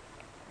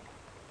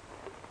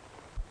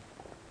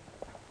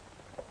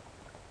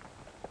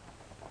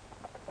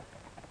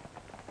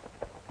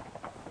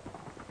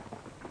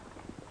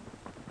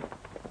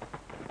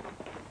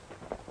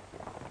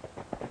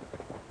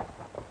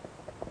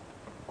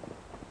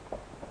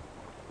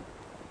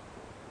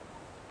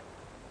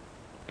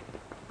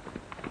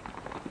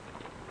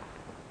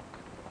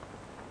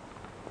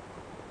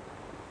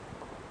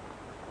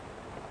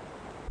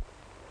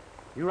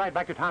 You ride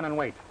back to town and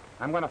wait.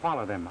 I'm going to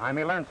follow them. I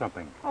may learn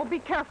something. Oh, be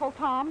careful,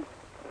 Tom.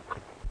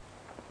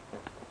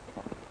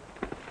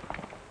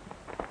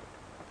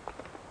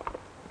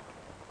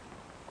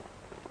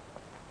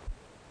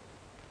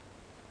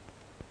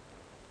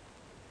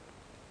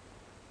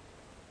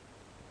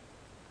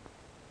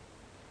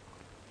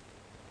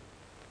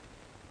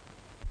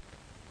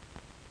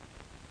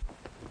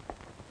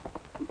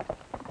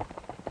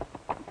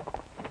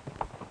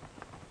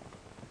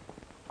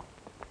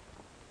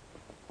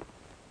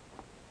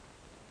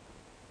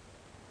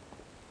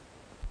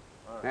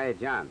 Hey,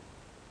 John,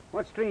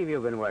 what stream you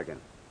been working?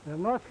 The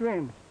North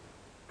Stream.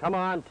 Come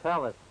on,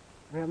 tell us.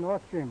 We have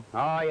North Stream.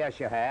 Oh, yes,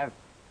 you have.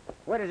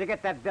 Where did you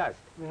get that dust?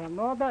 We have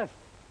no dust.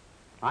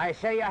 I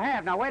say you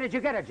have. Now, where did you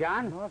get it,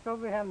 John? No, sir,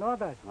 we have no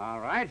dust. All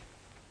right.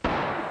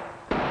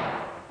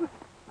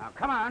 Now,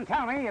 come on,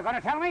 tell me. You going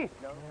to tell me?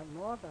 No. We have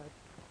no dust.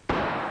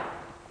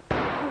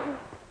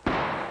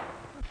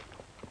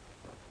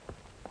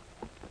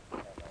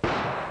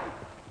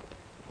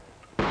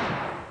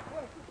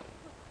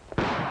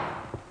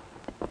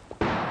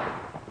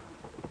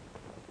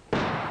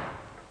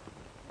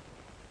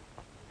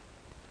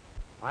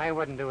 I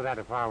wouldn't do that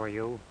if I were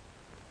you.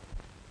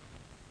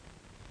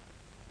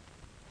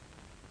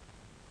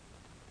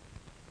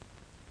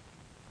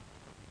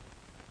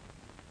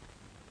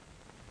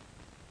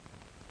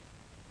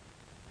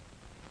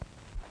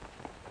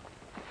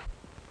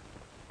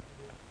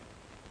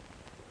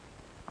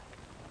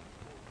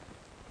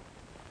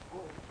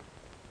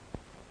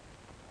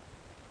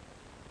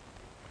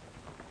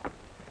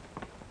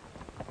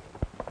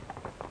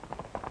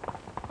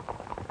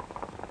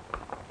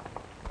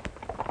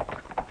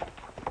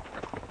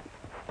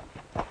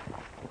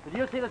 Did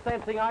you see the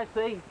same thing I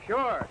see?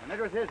 Sure, and it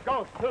was his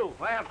ghost, too.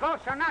 Well,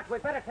 ghost or not,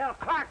 we'd better tell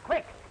Clark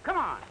quick. Come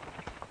on.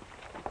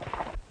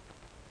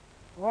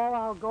 All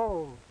our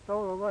gold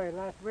stole away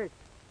last week.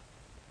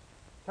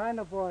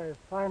 China boys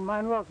find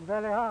mine work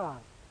very hard.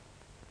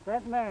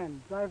 That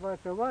man drive us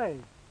away.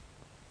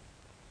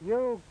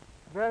 You,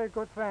 very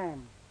good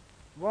friend.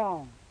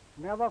 Wong,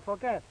 never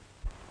forget.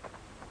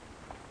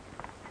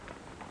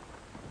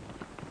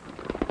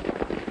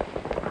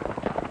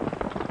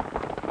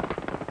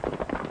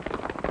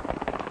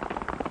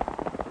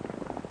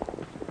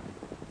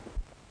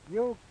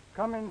 You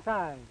come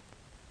inside.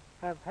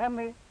 Have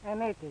Hemi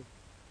and Ati.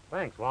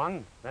 Thanks,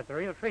 Wong. That's a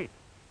real treat.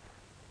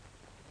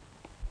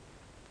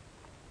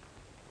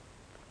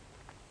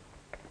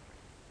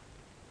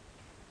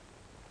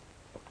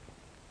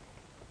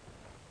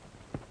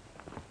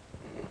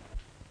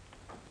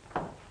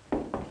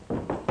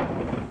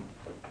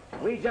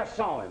 We just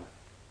saw him.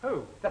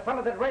 Who? The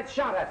fellow that Red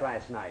shot at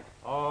last night.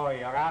 Oh,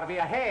 you're out of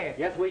your head.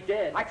 Yes, we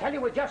did. I tell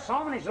you, we just saw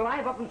him and he's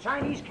alive up in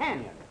Chinese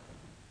Canyon.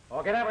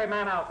 Oh, get every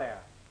man out there.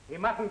 He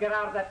mustn't get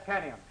out of that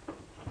canyon.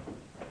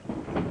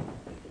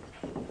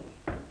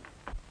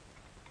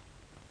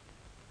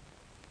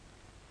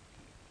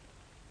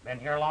 Been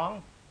here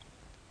long?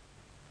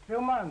 2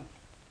 months.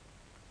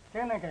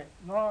 Syndicate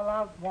no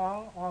allowed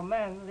Wong or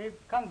men leave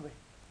country.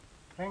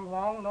 Think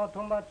Wong know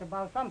too much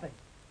about something.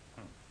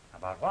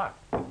 About what?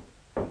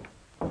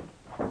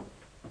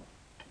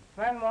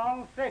 Friend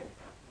Wong sick.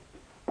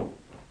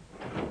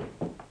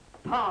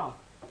 Tom!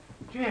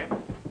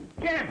 Jim!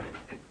 Jim!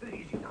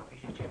 Easy now,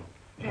 easy, Jim.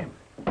 Jim!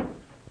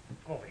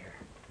 Over here.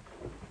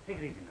 Take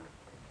it easy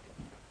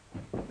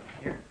now.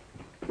 Here.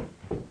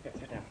 Here,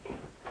 sit down.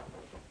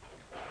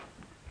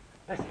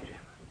 Listen, Jim.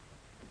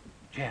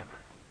 Jim.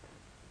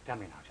 Tell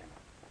me now, Jim.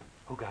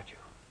 Who got you?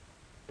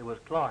 It was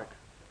Clark.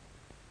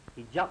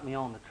 He jumped me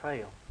on the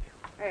trail.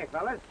 Hey,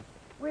 fellas,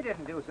 we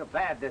didn't do so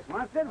bad this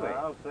month, did we?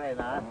 I'll say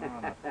not.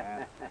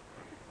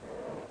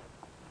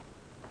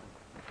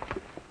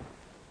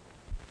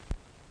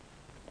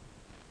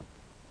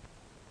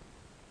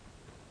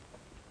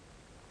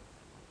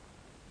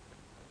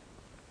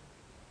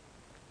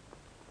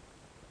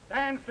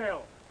 Stand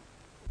still.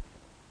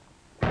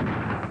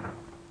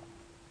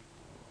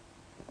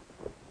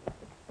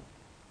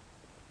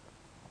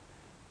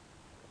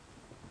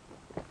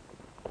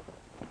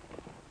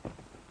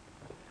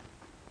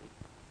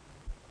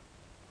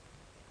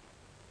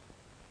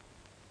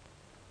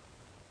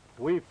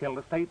 We've killed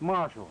the state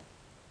marshal.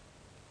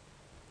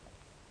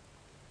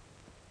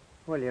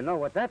 Well, you know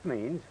what that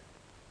means.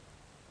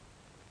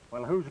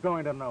 Well, who's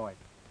going to know it?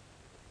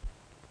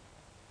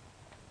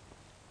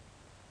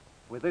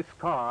 With this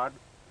card,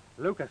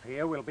 Lucas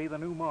here will be the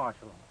new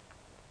marshal.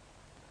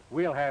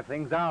 We'll have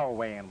things our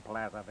way in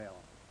Placerville.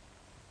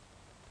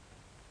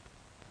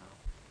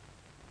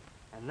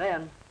 And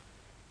then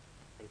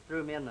they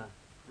threw me in the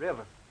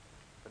river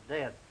for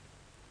dead.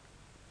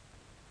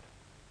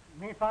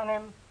 Me found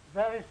him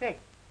very sick.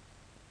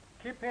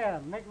 Keep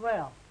here, make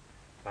well.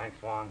 Thanks,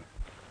 Swan.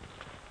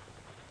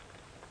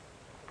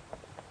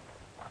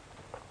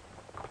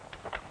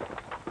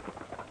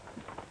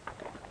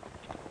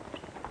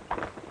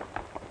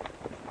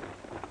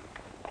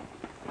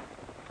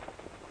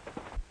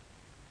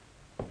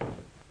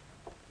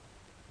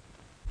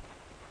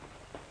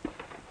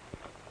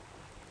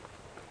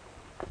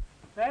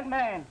 That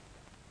man.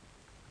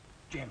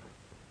 Jim.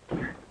 Come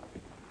here.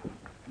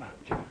 Come on,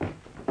 Jim.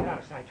 Get out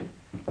of sight.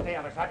 Stay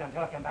out of sight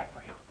until I come back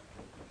for you.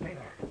 Stay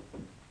there.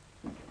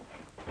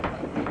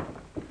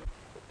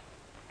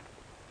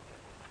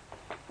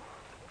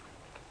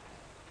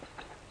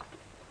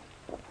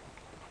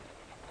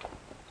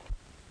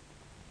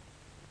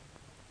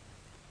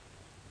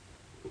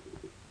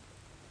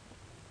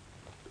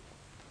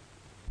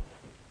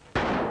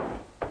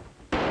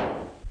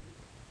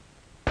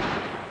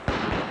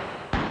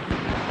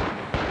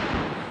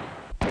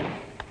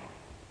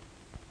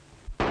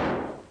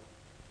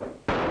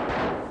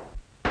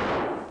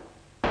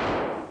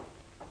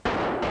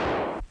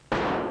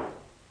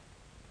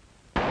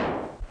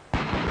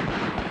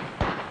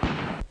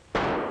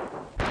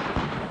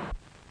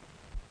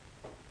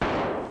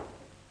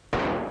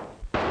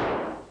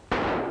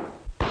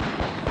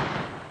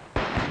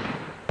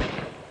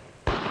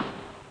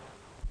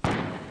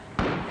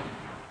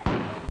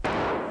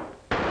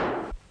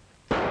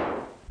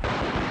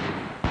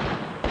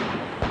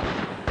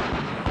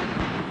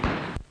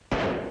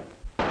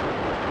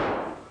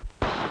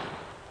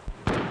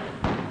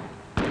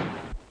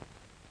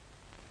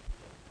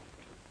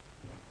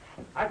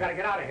 I've got to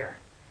get out of here,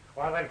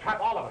 or they'll trap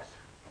all of us.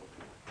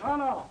 No,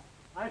 no.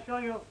 I show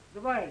you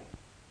the way.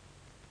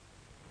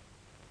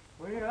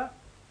 Wait up.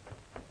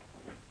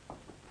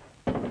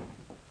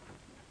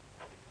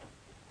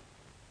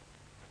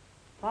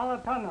 Follow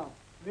tunnel.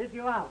 Lead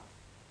you out.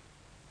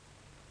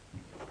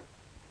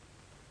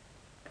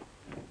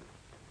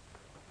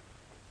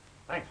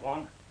 Thanks,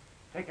 Swan.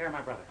 Take care of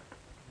my brother.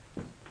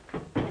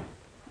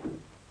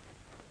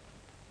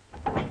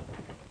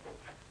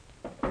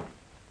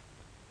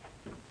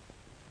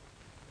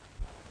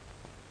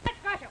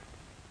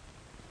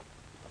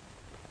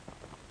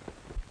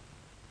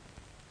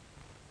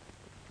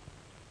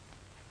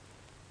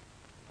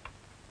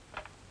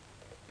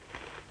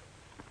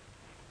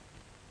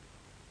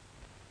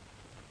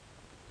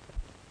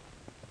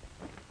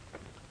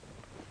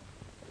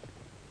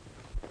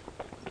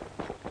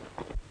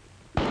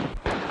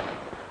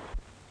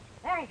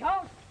 There he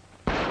goes.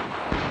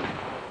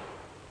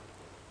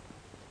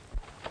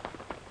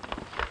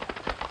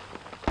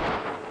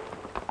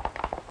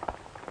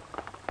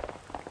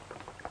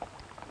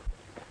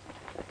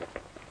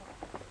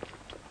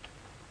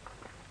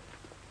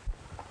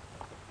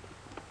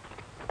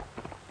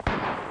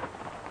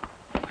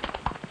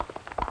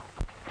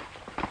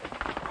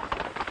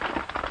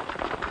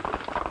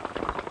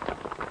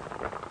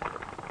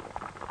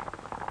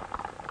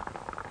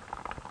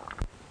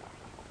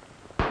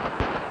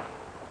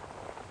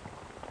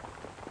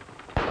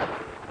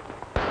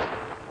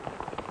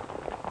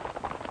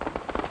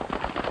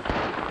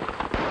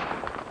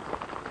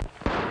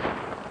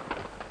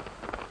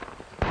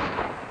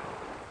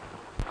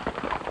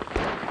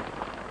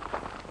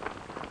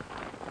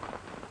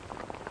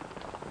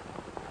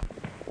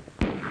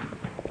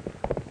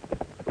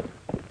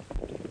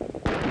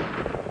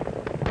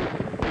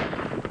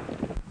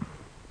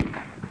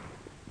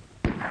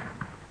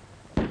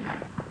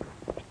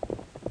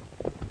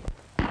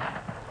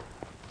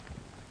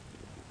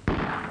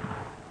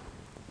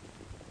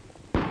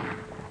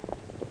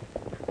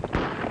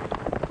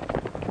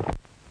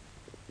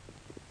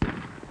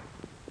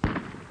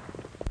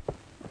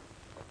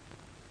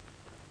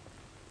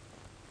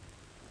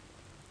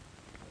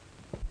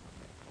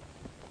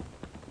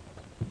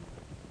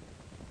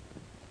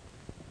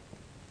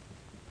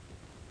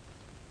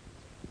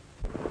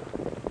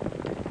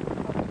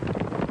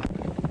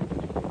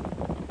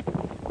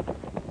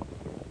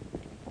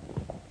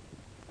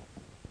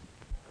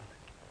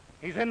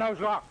 He's in those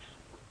rocks.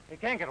 He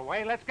can't get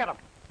away. Let's get him.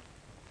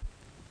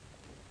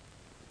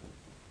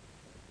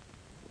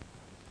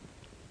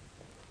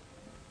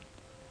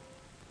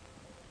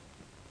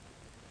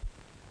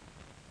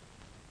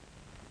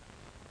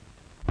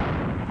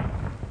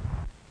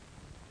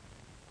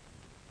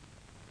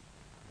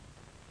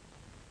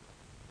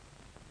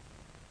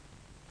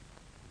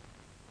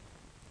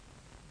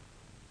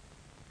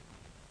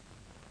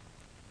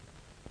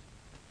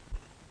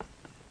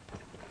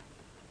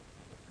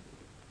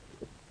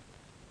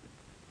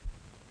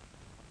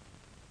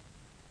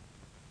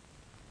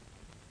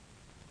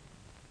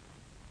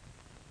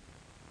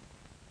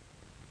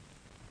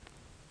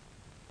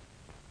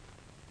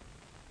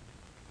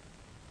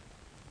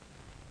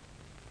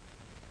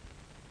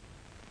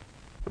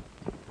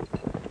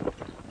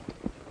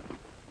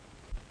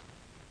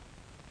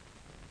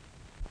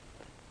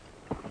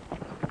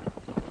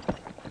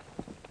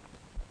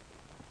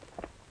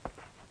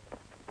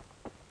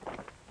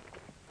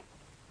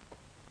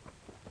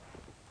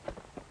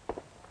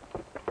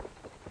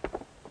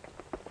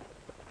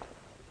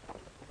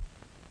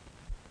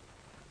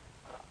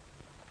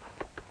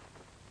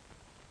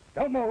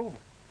 Don't move.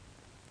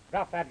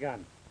 Drop that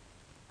gun.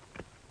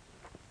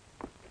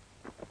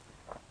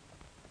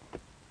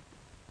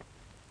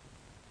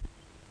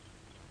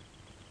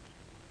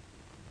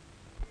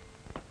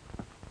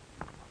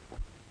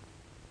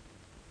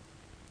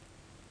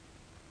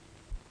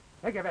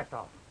 Take your vest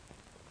off.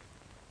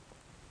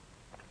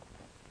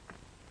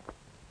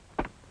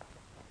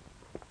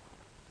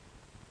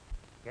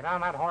 Get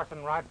on that horse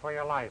and ride for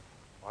your life,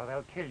 or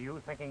they'll kill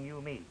you thinking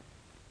you me.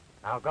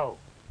 Now go.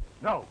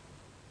 Go.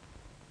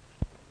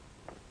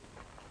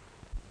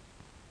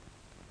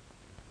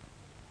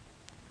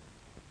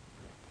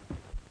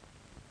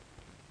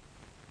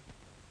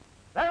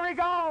 There he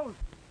goes!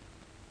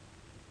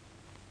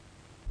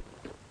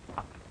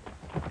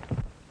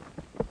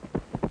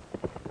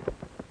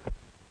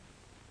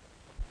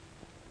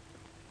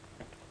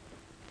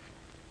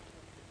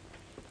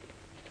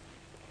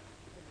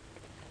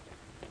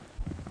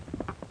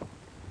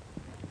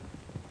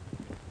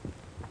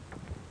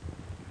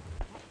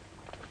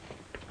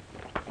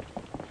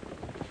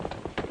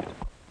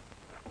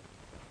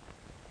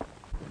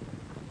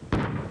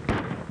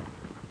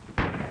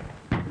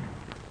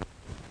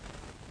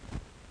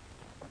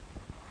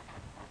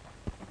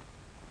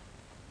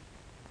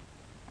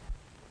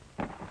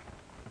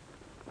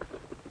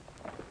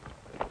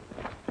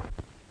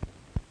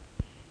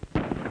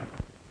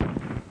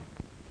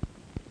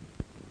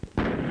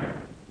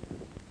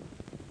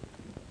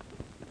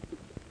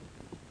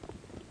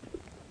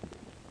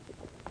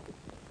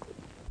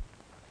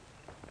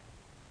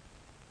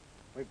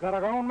 We've got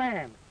our own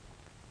man.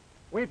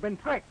 We've been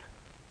tricked.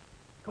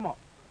 Come on.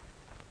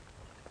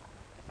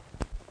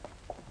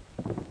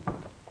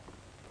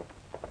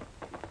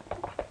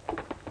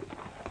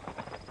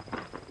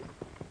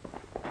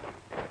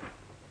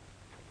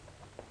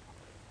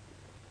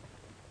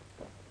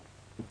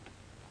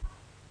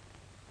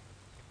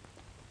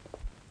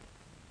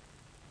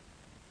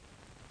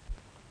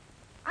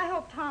 I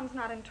hope Tom's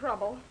not in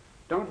trouble.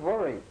 Don't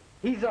worry.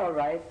 He's all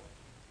right.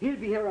 He'll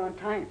be here on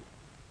time.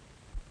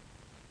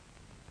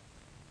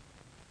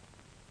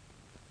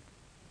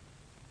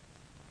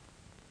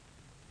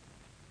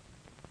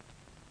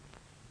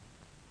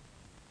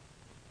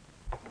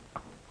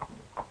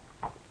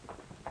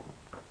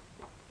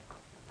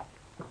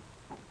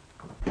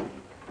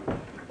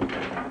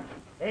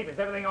 Abe, is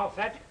everything all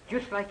set?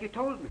 Just like you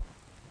told me.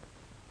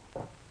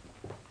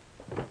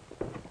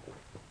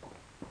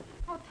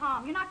 Oh,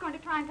 Tom, you're not going to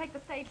try and take the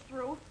stage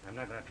through? I'm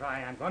not going to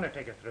try. I'm going to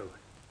take it through.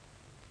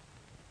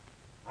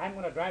 I'm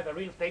going to drive the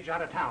real stage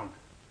out of town.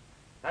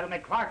 That'll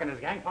make Clark and his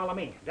gang follow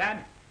me.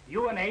 Dad,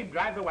 you and Abe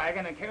drive the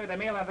wagon and carry the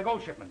mail and the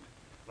gold shipment.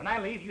 When I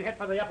leave, you head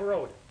for the upper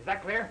road. Is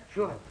that clear?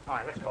 Sure. All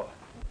right, let's go.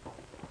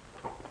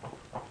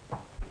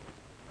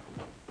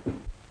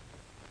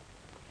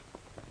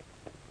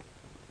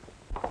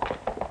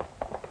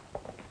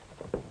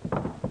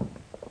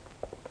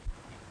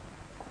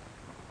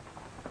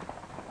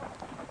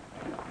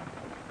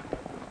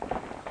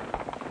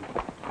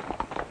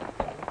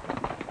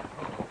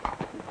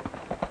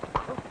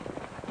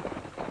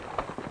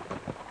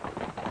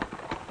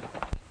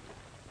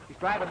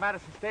 Driving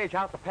Madison stage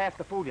out to pass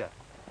the Fulia.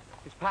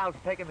 His pals are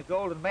taking the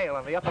gold and mail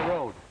on the upper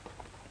road.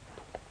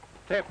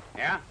 Tip.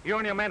 Yeah? You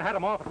and your men head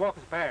them off at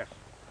Walker's Pass.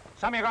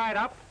 Some you ride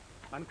up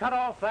and cut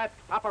off that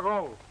upper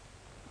road.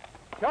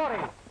 Shorty,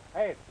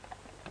 hey,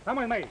 come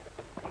with me.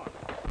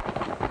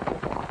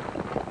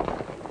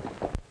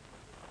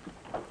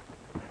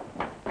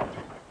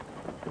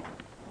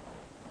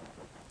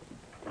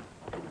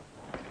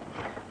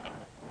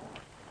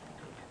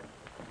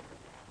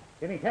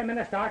 Give me 10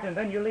 minutes start and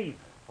then you leave.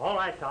 All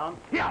right, Tom.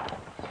 Yeah!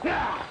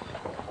 Yeah!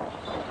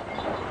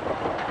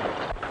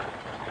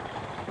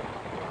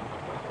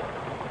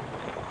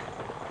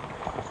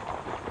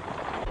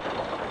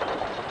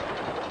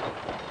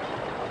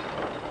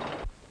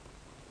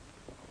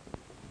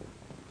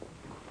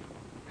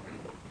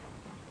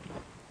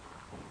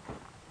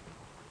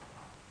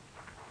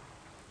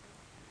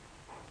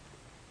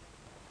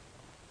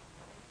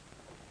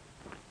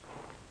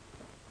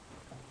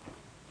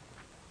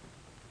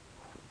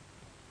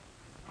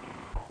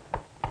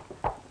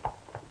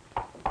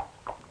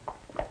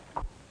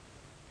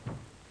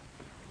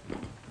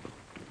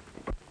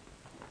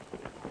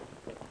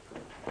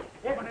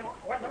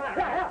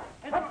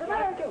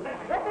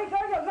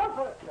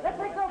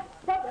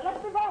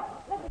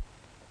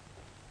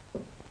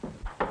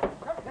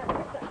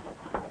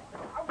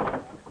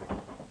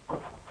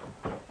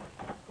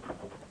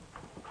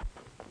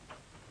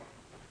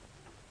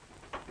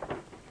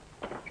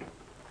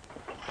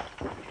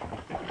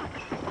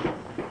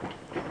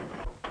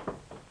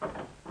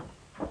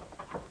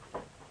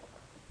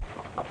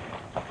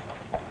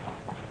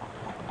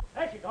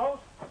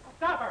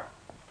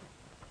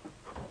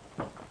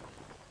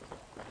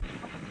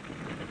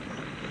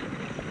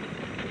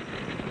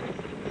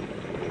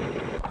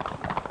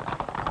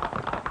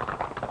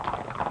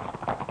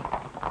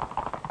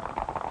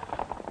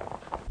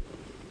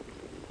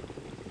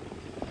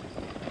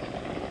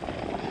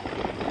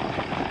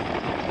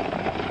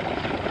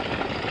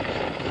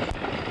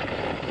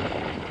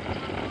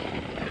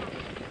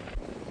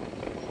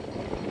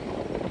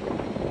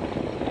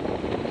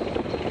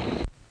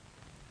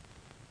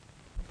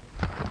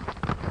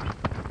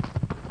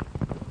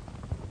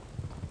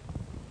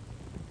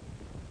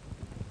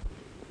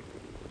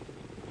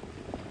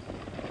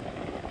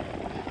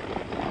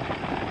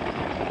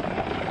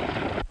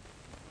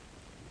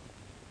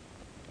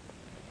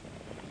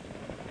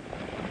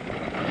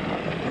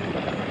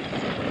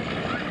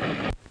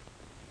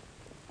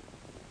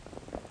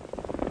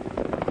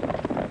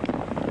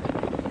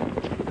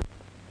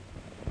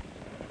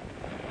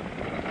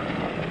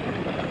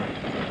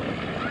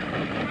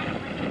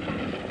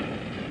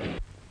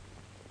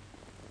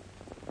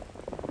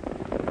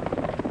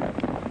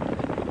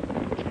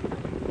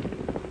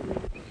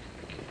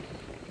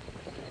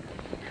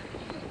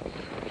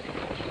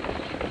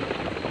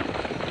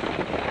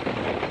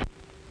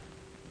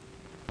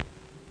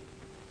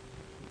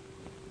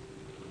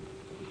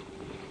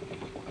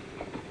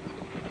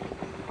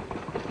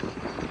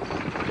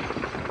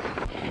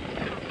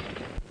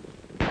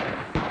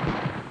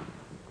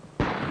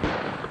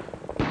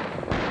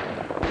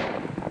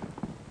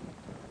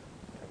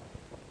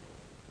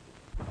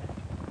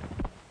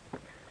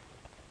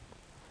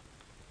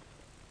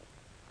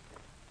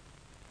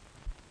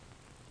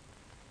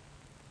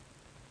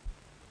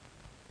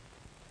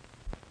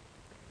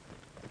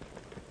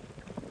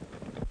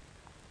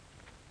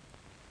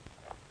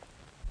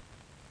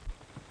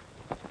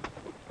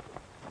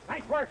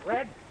 work,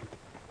 Red.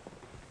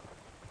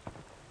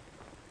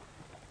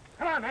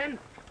 Come on, men.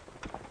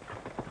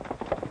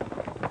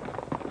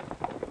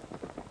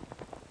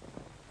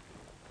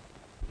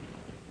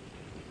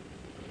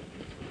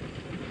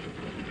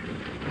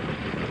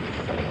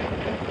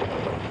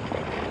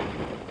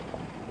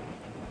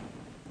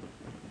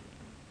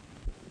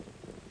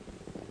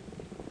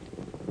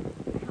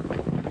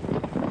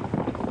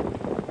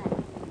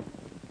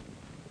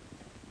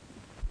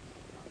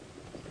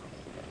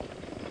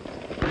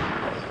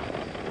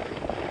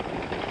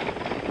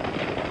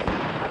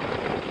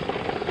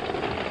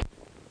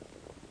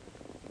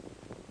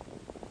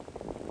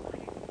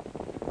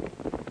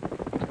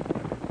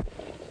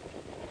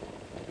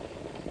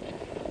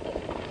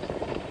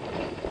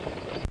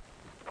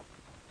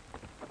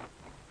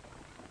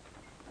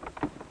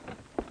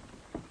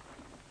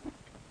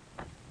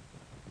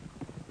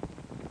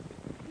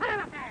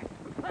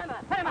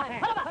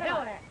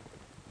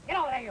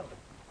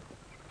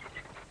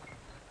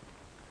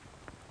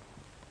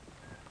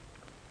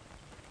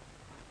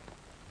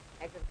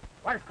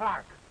 Where's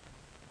Clark?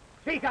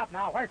 Speak up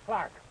now. Where's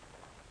Clark?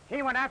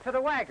 He went after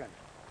the wagon.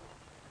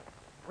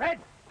 Red,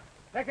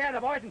 take care of the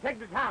boys and take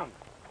them to town.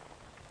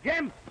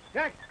 Jim,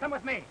 Jack, come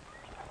with me.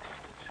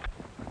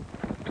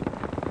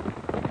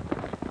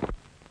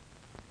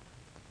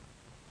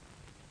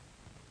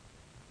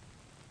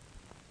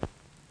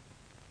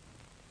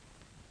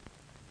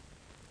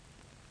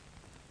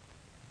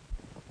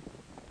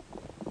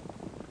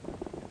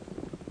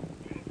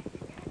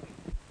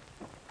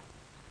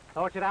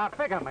 Thought you'd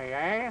outfigure me,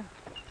 eh?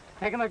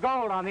 Taking the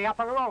gold on the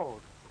upper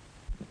road.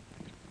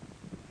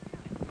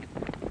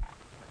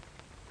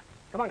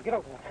 Come on, get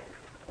over.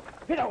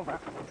 Get over.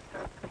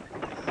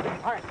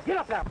 All right, get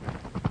up there.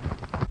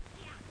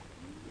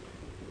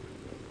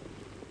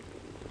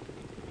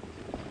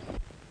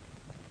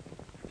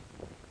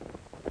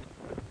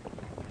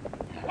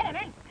 Get him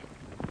in.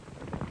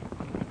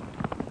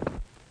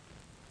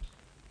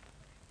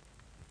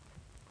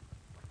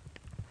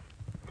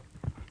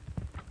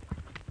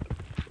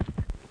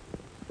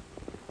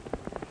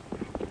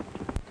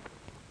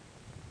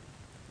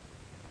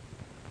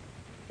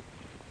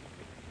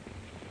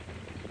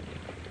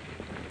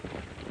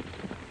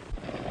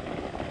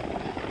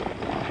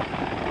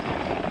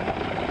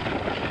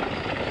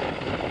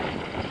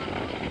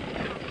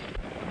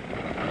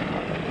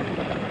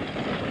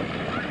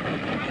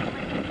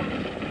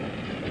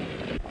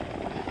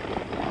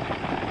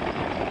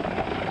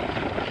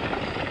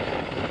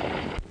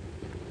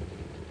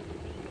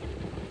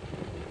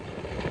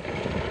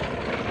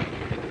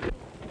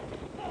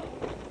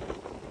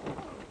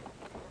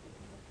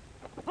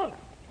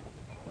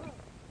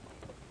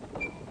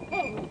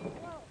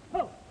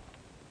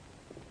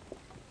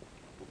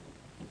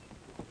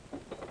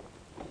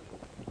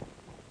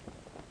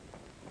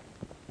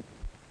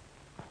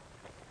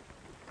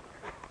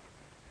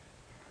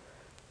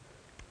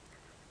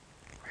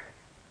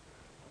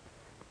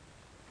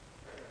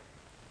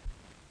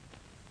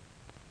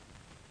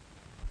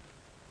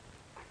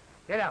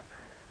 Get up.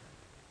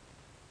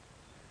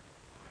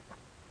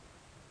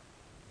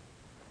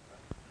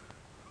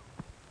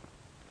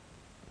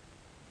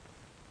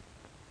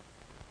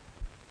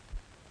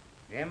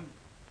 Jim,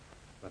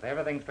 with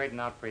everything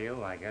straightened out for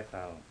you, I guess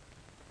I'll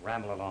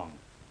ramble along.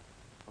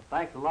 Well,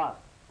 thanks a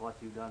lot for what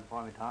you've done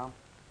for me, Tom.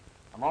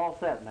 I'm all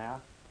set now.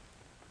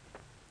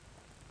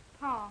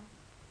 Tom,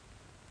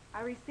 I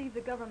received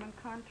the government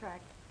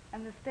contract,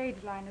 and the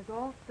stage line is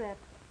all set.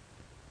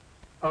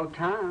 Oh,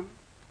 Tom,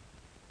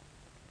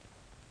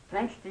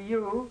 thanks to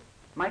you,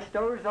 my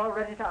store is all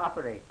ready to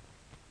operate.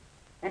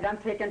 And I'm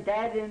taking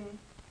Dad in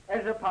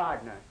as a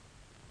partner.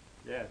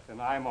 Yes,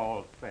 and I'm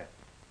all set.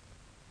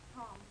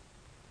 Tom,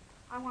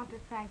 I want to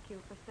thank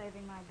you for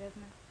saving my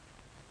business.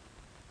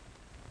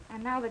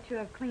 And now that you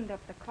have cleaned up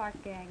the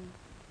Clark gang,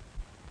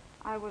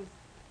 I was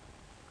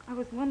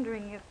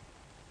wondering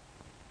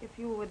if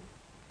you would...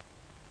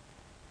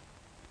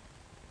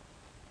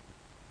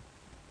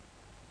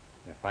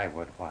 If I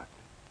would what?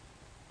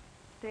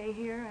 Stay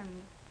here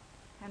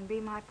and be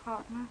my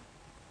partner?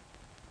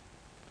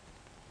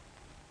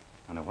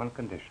 On one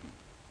condition.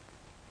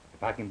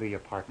 If I can be your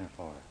partner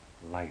for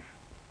life.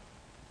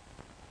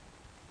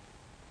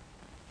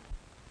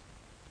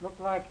 Look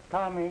like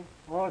Tommy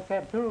all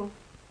set too.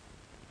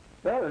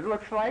 Well, it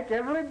looks like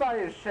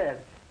everybody's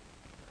set.